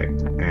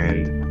project.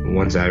 And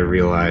once I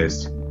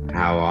realized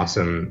how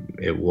awesome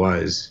it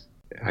was,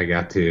 I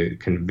got to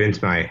convince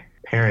my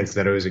parents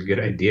that it was a good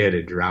idea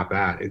to drop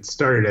out. It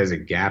started as a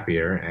gap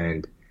year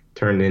and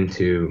turned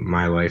into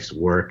my life's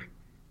work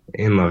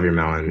in Love Your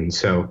Melon. And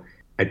so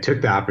I took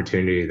the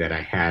opportunity that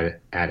I had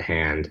at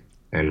hand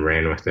and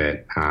ran with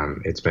it.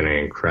 It's been an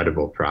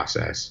incredible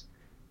process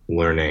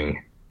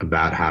learning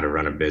about how to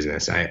run a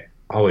business. I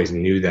always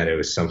knew that it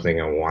was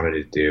something I wanted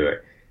to do. I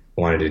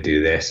wanted to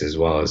do this as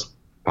well as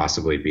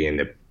possibly be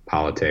into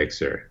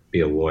politics or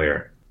be a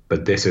lawyer.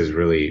 But this has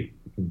really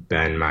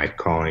been my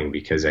calling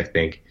because I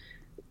think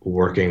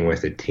working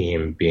with a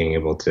team, being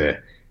able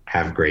to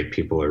have great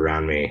people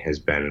around me has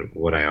been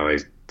what I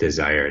always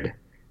desired.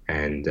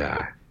 And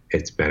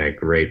it's been a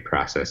great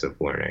process of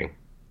learning.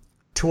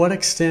 To what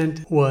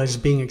extent was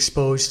being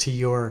exposed to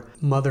your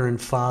mother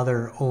and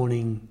father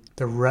owning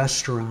the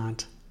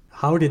restaurant,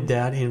 how did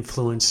that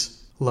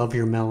influence Love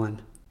Your Melon?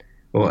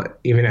 Well,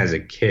 even as a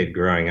kid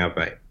growing up,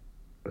 I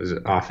was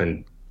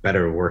often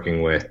better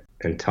working with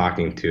and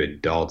talking to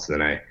adults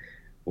than I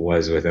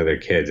was with other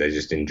kids. I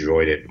just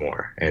enjoyed it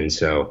more. And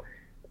so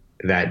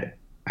that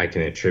I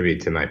can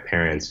attribute to my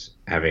parents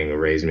having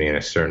raised me in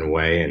a certain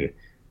way and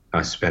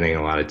us spending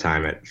a lot of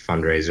time at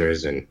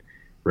fundraisers and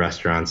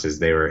restaurants as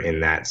they were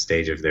in that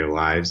stage of their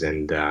lives.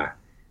 And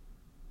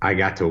I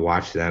got to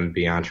watch them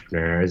be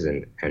entrepreneurs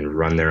and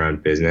run their own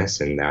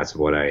business. And that's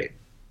what I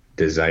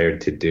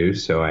desired to do.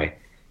 So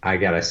I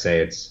got to say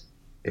it's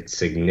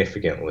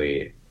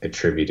significantly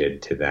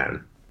attributed to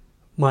them.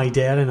 My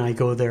dad and I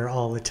go there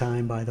all the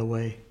time, by the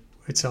way.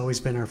 It's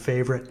always been our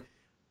favorite.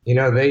 You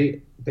know,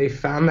 they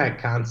found that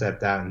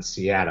concept out in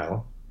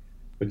Seattle,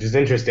 which is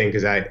interesting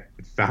because I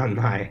found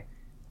my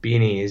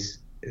beanies,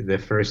 the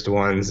first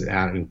ones,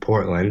 out in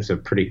Portland, so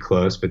pretty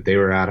close, but they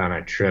were out on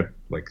a trip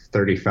like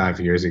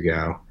 35 years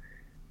ago,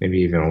 maybe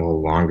even a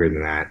little longer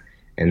than that.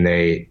 And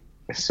they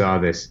saw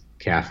this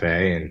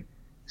cafe and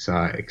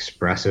saw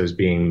espressos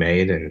being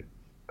made and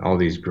all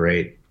these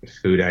great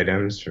food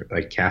items,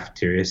 like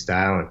cafeteria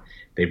style. And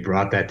they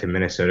brought that to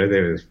Minnesota.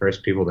 They were the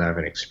first people to have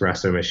an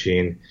espresso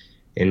machine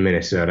in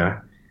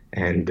Minnesota.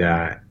 And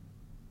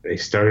they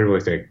started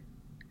with a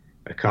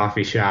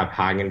coffee shop,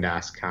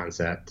 Häagen-Dazs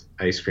concept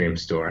ice cream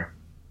store,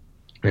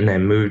 and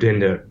then moved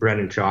into bread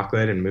and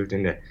chocolate and moved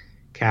into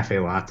Cafe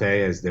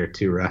Latte as their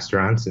two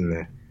restaurants in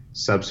the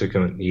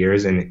subsequent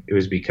years. And it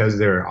was because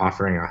they were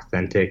offering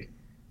authentic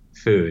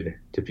food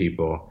to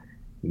people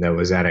that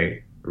was at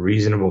a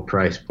reasonable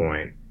price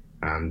point.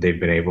 They've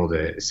been able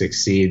to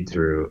succeed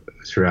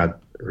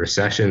throughout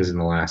recessions in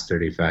the last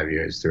 35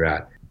 years,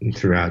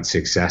 throughout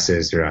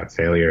successes, throughout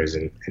failures,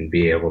 and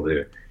be able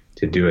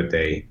to do what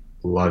they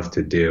love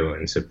to do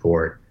and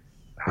support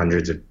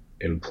hundreds of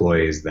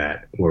employees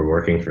that were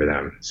working for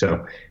them.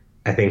 So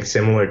I think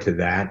similar to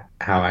that,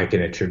 how I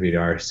can attribute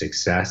our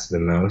success the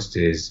most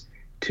is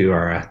to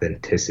our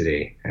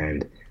authenticity.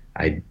 And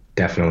I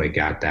definitely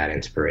got that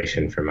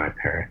inspiration from my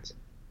parents.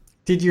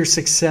 Did your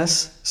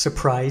success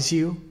surprise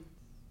you?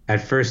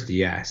 At first,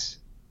 yes,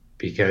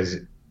 because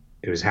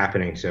it was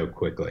happening so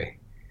quickly.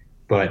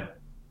 But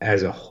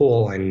as a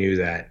whole, I knew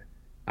that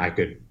I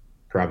could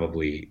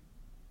probably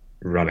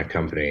run a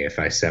company if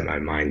I set my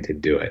mind to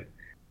do it.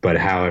 But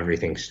how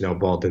everything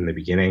snowballed in the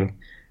beginning,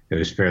 it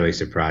was fairly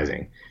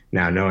surprising.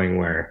 Now, knowing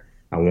where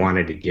I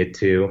wanted to get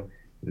to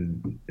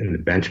and the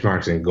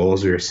benchmarks and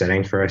goals we were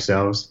setting for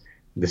ourselves,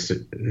 the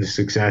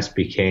success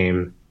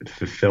became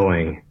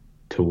fulfilling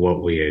to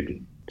what we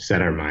had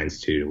set our minds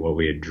to, what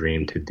we had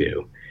dreamed to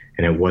do.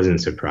 And it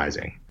wasn't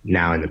surprising.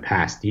 Now, in the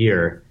past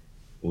year,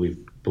 we've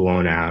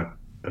blown out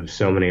of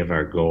so many of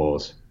our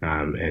goals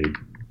and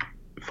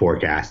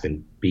forecast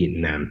and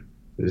beaten them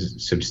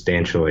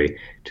substantially,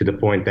 to the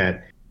point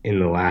that in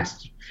the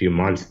last few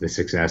months, the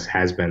success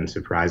has been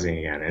surprising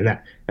again. And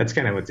that's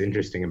kind of what's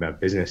interesting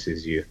about business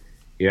is you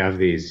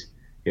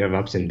have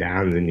ups and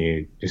downs and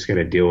you just got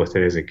to deal with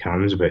it as it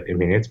comes. But I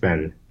mean, it's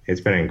been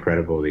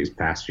incredible these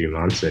past few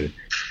months, and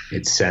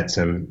it's set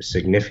some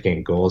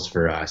significant goals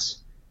for us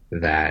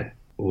that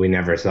we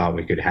never thought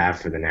we could have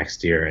for the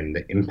next year, and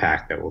the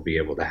impact that we'll be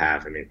able to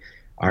have. I mean,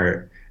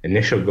 our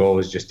initial goal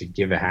was just to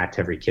give a hat to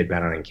every kid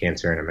battling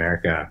cancer in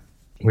America.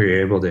 We were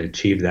able to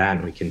achieve that,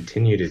 and we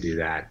continue to do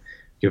that.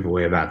 Give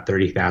away about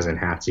 30,000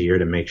 hats a year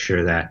to make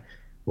sure that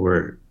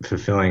we're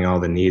fulfilling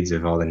all the needs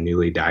of all the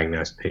newly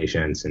diagnosed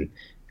patients and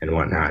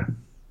whatnot.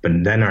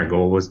 But then our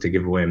goal was to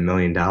give away $1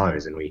 million,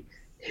 and we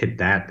hit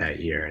that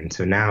year. And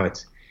so now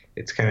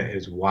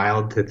it's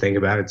wild to think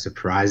about. It's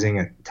surprising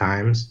at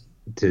times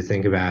to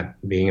think about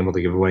being able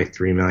to give away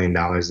 $3 million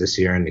this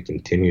year and to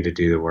continue to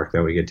do the work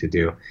that we get to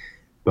do.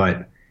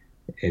 But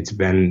it's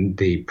been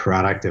the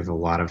product of a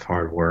lot of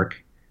hard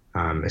work,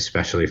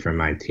 especially from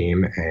my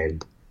team,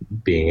 and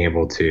being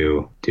able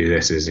to do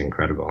this is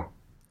incredible.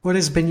 What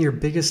has been your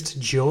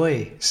biggest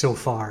joy so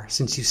far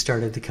since you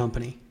started the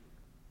company?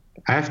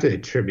 I have to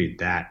attribute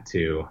that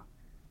to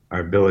our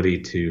ability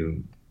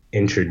to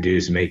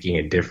introduce making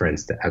a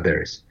difference to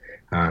others.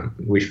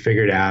 We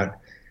figured out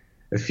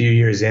a few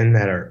years in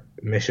that our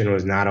mission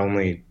was not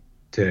only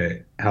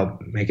to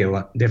help make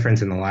a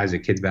difference in the lives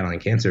of kids battling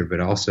cancer, but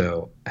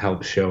also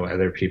help show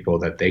other people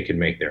that they could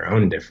make their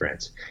own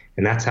difference.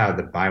 And that's how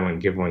the buy one,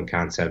 give one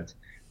concept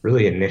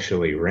really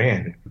initially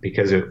ran,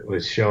 because it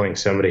was showing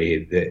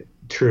somebody the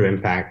true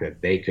impact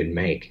that they could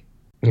make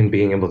in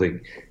being able to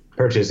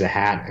purchase a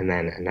hat and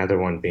then another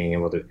one being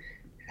able to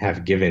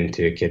have given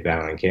to a kid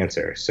battling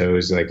cancer. So it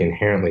was like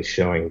inherently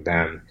showing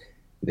them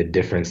the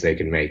difference they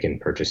could make in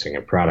purchasing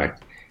a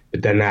product.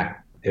 But then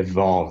that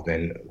evolved,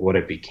 and what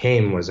it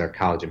became was our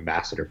college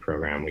ambassador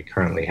program. We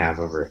currently have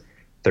over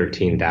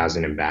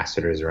 13,000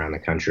 ambassadors around the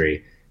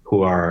country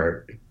who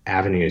are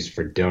avenues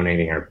for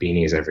donating our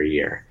beanies every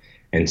year.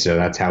 And so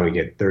that's how we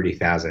get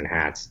 30,000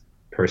 hats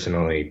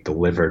personally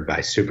delivered by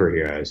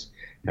superheroes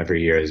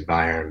every year, is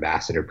by our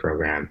ambassador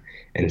program.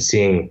 And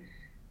seeing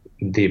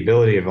the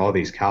ability of all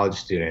these college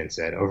students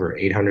at over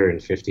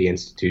 850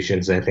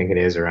 institutions, I think it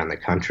is, around the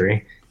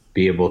country,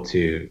 be able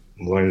to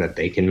learn that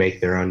they can make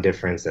their own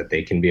difference, that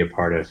they can be a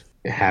part of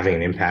having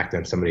an impact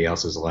on somebody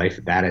else's life.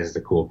 That is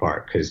the cool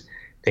part, because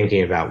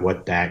thinking about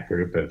what that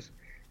group of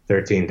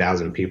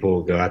 13,000 people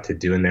will go out to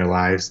do in their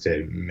lives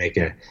to make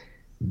a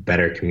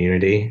better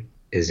community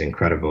is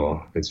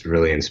incredible. It's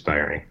really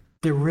inspiring.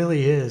 It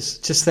really is.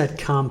 Just that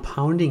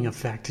compounding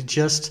effect,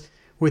 just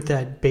with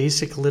that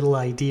basic little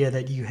idea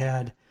that you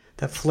had,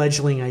 that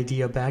fledgling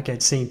idea back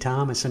at St.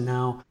 Thomas, and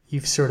now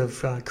you've sort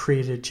of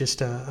created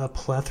just a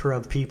plethora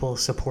of people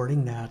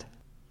supporting that.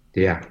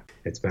 Yeah,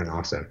 it's been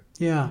awesome.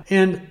 Yeah,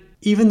 and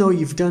even though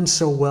you've done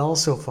so well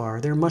so far,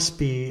 there must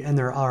be, and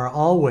there are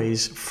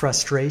always,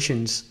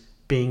 frustrations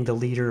being the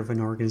leader of an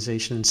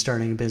organization and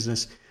starting a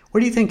business.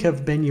 What do you think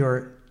have been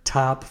your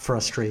top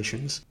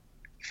frustrations?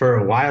 For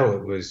a while,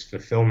 it was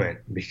fulfillment,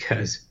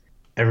 because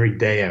every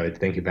day I would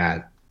think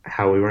about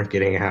how we weren't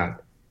getting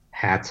out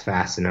hats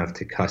fast enough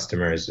to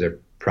customers, their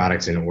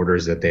products and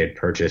orders that they had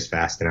purchased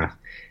fast enough.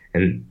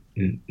 And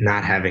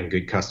not having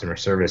good customer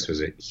service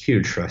was a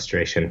huge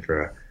frustration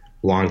for a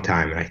long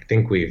time. And I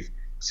think we've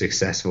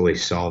successfully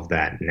solved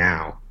that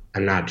now.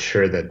 I'm not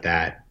sure that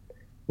that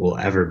will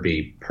ever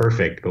be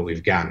perfect, but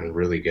we've gotten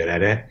really good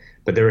at it.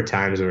 But there were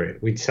times where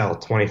we'd sell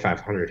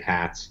 2,500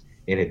 hats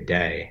in a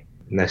day.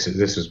 And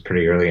this was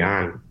pretty early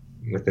on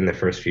within the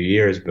first few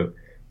years, but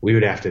we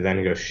would have to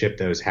then go ship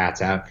those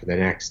hats out for the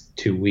next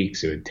 2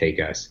 weeks it would take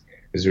us,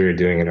 because we were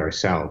doing it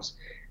ourselves.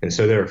 And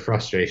so there were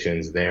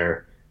frustrations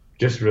there,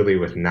 just really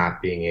with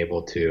not being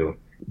able to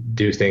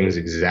do things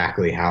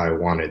exactly how I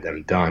wanted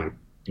them done.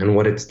 And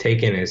what it's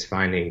taken is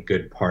finding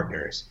good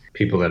partners,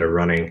 people that are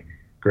running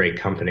great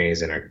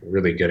companies and are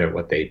really good at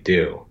what they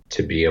do,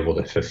 to be able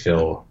to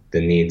fulfill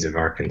the needs of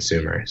our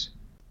consumers.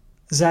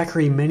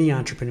 Zachary, many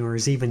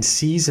entrepreneurs, even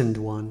seasoned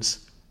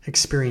ones,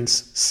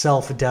 experience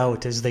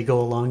self-doubt as they go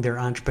along their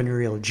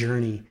entrepreneurial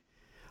journey.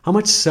 How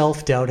much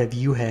self-doubt have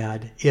you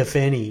had, if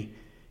any,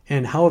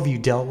 and how have you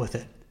dealt with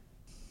it?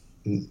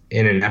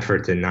 In an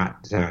effort to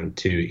not sound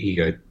too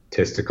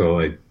egotistical,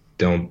 I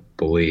don't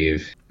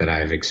believe that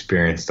I've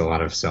experienced a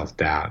lot of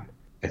self-doubt.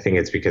 I think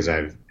it's because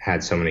I've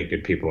had so many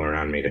good people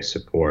around me to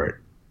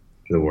support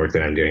the work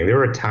that I'm doing. There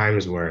were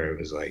times where it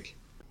was like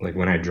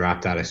when I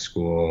dropped out of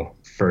school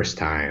first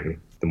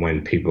time,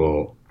 when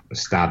people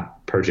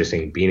stopped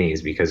purchasing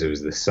beanies because it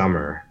was the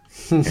summer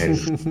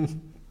and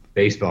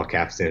baseball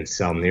caps didn't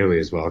sell nearly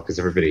as well because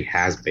everybody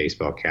has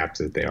baseball caps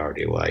that they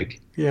already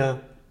like. Yeah.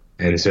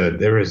 And so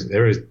there was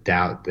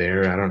doubt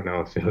there. I don't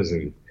know if it was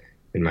in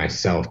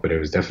myself, but it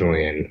was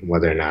definitely in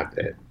whether or not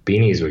the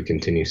beanies would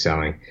continue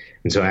selling.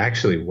 And so I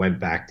actually went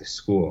back to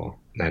school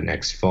that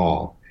next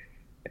fall.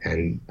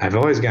 And I've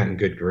always gotten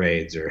good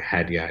grades, or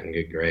had gotten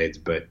good grades,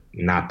 but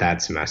not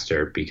that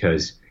semester,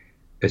 because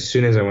as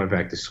soon as I went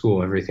back to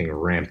school, everything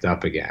ramped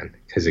up again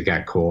because it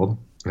got cold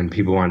and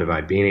people wanted to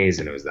buy beanies,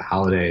 and it was the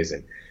holidays,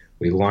 and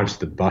we launched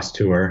the bus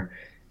tour.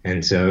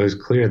 And so it was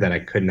clear that I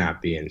could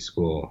not be in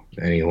school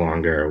any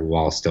longer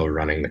while still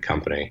running the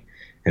company.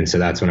 And so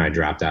that's when I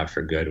dropped out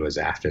for good, was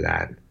after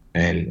that.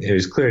 And it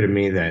was clear to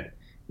me that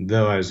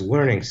though I was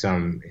learning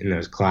some in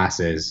those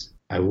classes,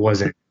 I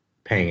wasn't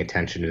paying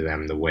attention to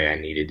them the way I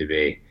needed to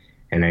be.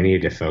 And I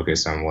needed to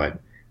focus on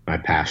what my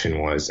passion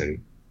was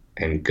and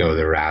go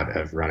the route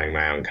of running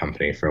my own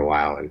company for a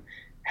while and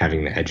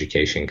having the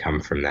education come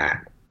from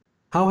that.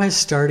 How has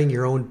starting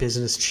your own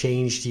business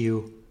changed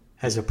you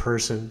as a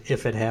person,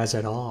 if it has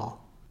at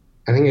all?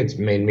 I think it's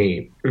made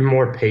me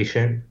more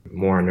patient,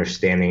 more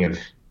understanding of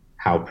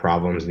how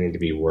problems need to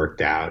be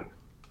worked out.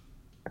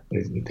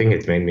 I think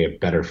it's made me a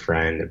better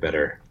friend, a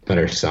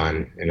better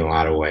son in a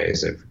lot of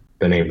ways. I've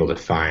been able to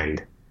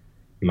find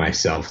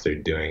myself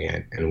through doing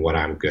it and what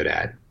I'm good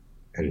at.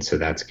 And so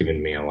that's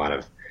given me a lot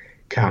of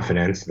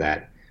confidence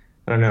that,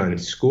 I don't know, in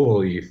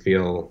school you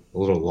feel a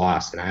little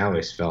lost. And I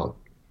always felt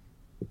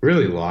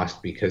really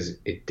lost because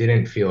it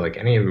didn't feel like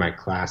any of my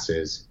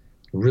classes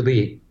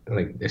really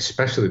like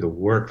especially the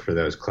work for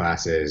those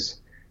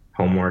classes,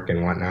 homework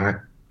and whatnot,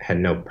 had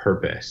no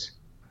purpose.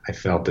 I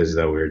felt as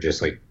though we were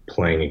just like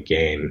playing a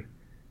game,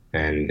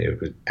 and it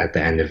was, at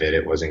the end of it,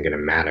 it wasn't going to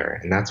matter.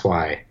 And that's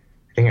why I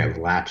think I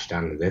latched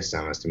onto this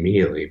almost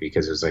immediately,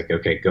 because it was like,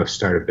 okay, go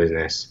start a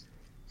business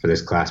for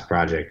this class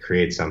project,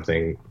 create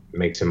something,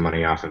 make some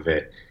money off of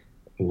it.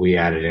 We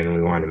added in,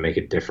 we wanted to make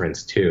a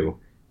difference too,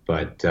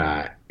 but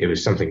it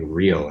was something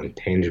real and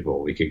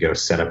tangible. We could go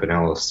set up an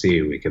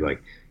LLC. We could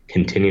like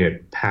continue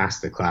it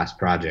past the class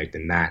project,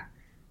 and that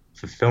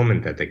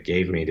fulfillment that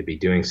gave me to be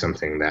doing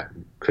something that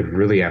could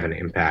really have an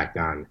impact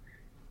on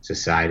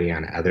society,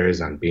 on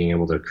others, on being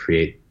able to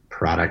create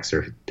products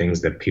or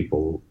things that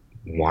people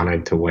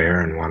wanted to wear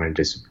and wanted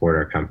to support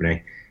our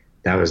company.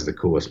 That was the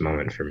coolest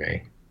moment for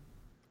me.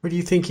 What do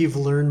you think you've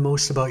learned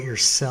most about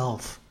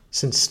yourself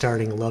since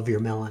starting Love Your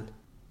Melon?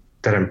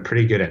 That I'm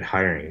pretty good at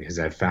hiring, because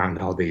I've found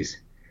all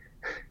these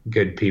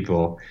good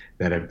people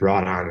that have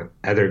brought on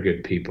other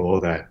good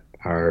people that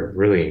are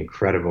really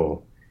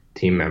incredible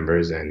team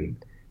members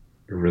and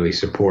really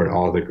support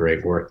all the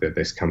great work that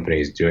this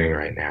company is doing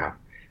right now.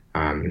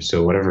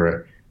 So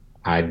whatever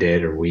I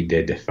did or we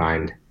did to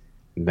find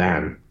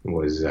them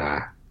was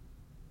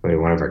really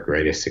one of our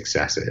greatest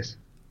successes.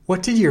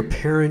 What did your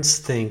parents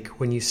think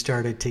when you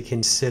started to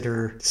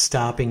consider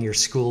stopping your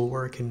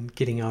schoolwork and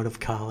getting out of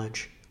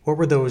college? What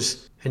were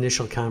those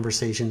initial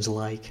conversations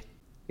like?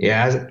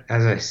 Yeah,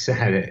 as I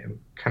said, it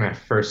kind of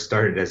first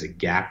started as a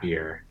gap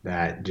year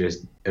that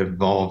just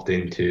evolved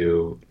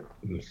into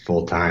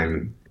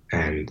full-time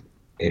and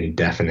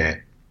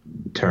indefinite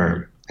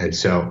term. And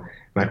so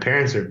my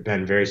parents have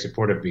been very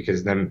supportive,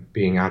 because them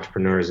being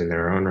entrepreneurs in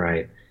their own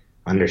right,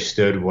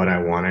 understood what I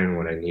wanted and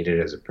what I needed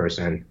as a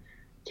person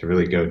to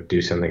really go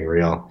do something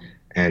real.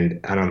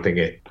 And I don't think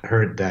it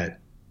hurt that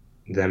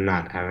them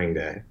not having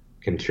to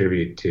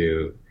contribute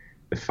to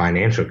the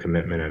financial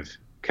commitment of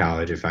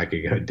college. If I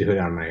could go do it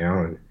on my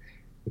own,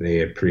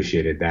 they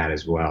appreciated that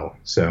as well.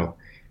 So,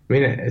 I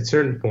mean, at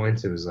certain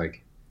points, it was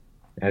like,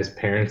 as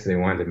parents, they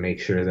wanted to make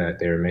sure that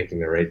they were making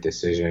the right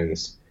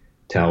decisions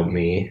to help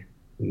me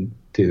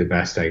do the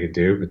best I could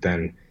do. But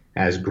then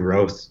as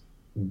growth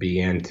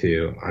began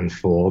to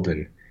unfold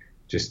and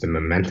just the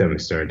momentum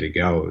started to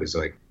go,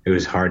 it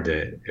was hard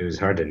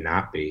to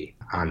not be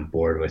on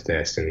board with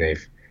this. And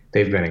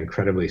they've been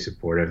incredibly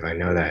supportive. I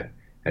know that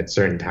at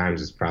certain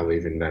times it's probably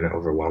even been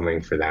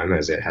overwhelming for them,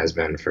 as it has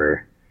been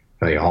for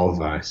probably all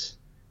of us.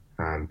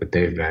 But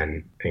they've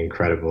been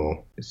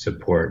incredible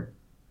support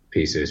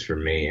pieces for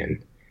me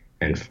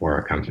and for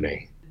our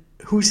company.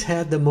 Who's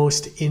had the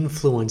most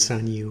influence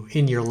on you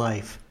in your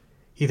life,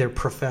 either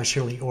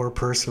professionally or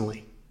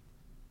personally?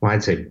 Well,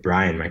 I'd say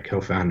Brian, my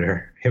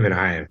co-founder. Him and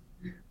I have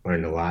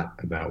learned a lot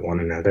about one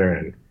another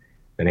and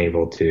been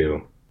able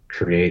to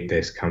create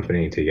this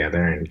company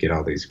together and get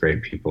all these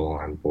great people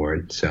on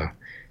board. So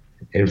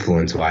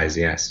influence-wise,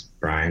 yes,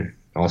 Brian.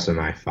 Also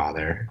my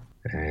father.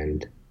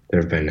 And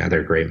there have been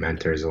other great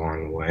mentors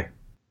along the way.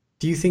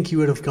 Do you think you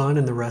would have gone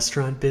in the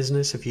restaurant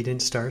business if you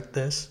didn't start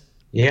this?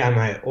 Yeah,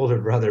 my older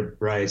brother,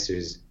 Bryce,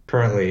 who's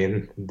currently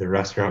in the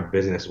restaurant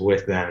business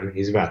with them.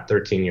 He's about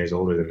 13 years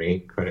older than me,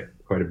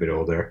 quite a bit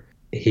older.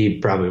 He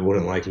probably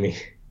wouldn't like me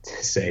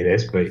to say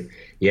this, but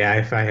yeah,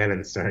 if I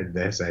hadn't started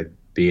this, I'd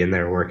be in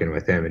there working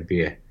with him. It'd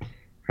be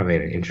probably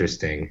an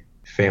interesting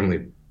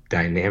family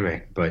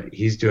dynamic, but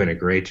he's doing a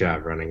great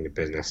job running the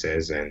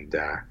businesses, and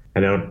I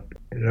don't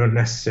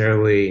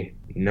necessarily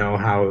know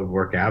how it would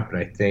work out, but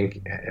I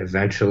think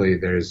eventually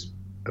there's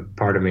a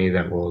part of me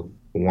that will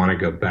want to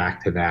go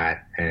back to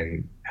that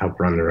and help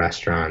run the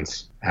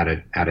restaurants at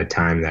a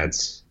time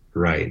that's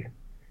right.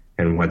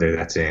 And whether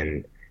that's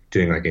in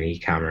doing like an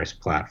e-commerce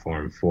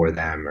platform for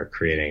them or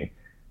creating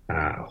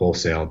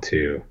wholesale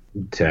to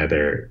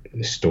other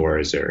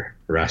stores or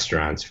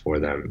restaurants for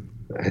them,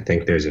 I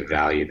think there's a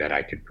value that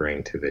I could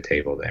bring to the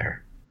table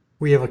there.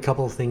 We have a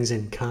couple of things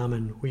in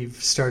common. We've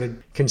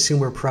started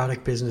consumer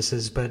product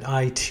businesses, but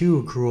I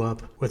too grew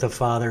up with a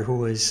father who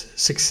was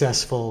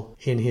successful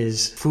in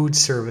his food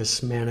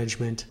service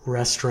management,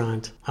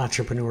 restaurant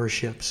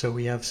entrepreneurship. So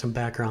we have some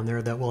background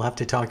there that we'll have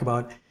to talk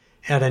about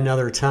at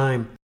another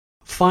time.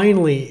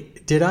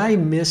 Finally, did I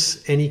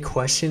miss any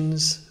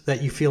questions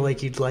that you feel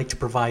like you'd like to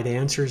provide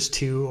answers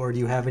to, or do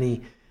you have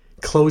any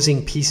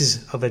closing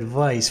pieces of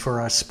advice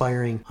for our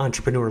aspiring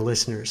entrepreneur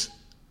listeners?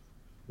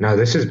 No,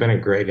 this has been a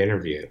great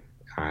interview.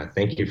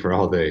 Thank you for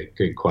all the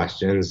good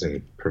questions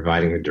and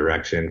providing the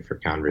direction for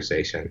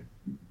conversation.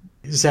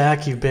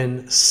 Zach, you've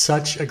been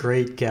such a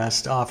great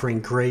guest,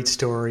 offering great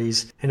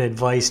stories and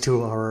advice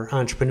to our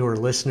entrepreneur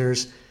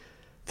listeners.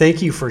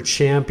 Thank you for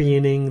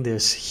championing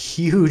this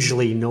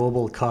hugely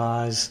noble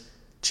cause,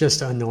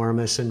 just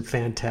enormous and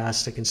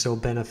fantastic and so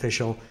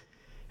beneficial.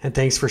 And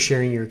thanks for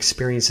sharing your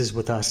experiences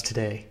with us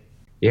today.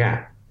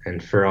 Yeah,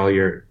 and for all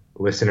your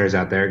listeners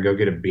out there, go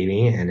get a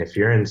beanie. And if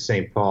you're in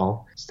St.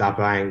 Paul, stop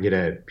by and get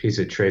a piece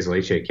of Tres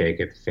Leche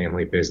cake at the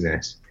family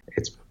business.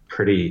 It's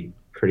pretty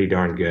pretty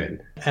darn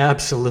good.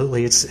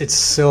 Absolutely. It's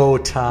so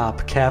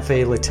top.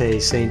 Cafe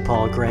Latte, St.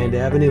 Paul, Grand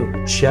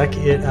Avenue. Check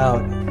it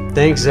out.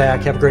 Thanks,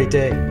 Zach. Have a great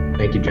day.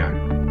 Thank you,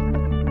 John.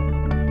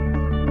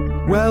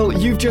 Well,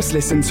 you've just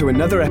listened to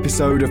another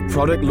episode of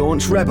Product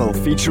Launch Rebel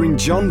featuring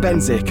John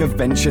Benzik of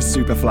Venture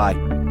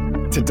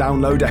Superfly. To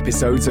download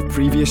episodes of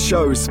previous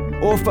shows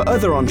or for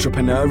other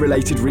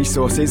entrepreneur-related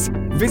resources,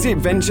 visit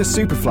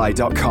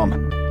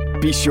venturesuperfly.com.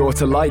 Be sure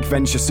to like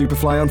Venture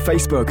Superfly on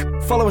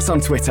Facebook, follow us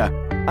on Twitter,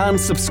 and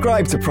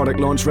subscribe to Product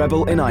Launch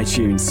Rebel in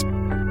iTunes.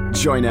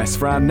 Join us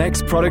for our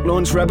next Product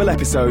Launch Rebel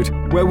episode,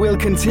 where we'll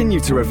continue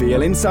to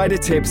reveal insider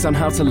tips on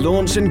how to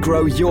launch and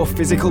grow your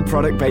physical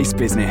product-based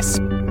business.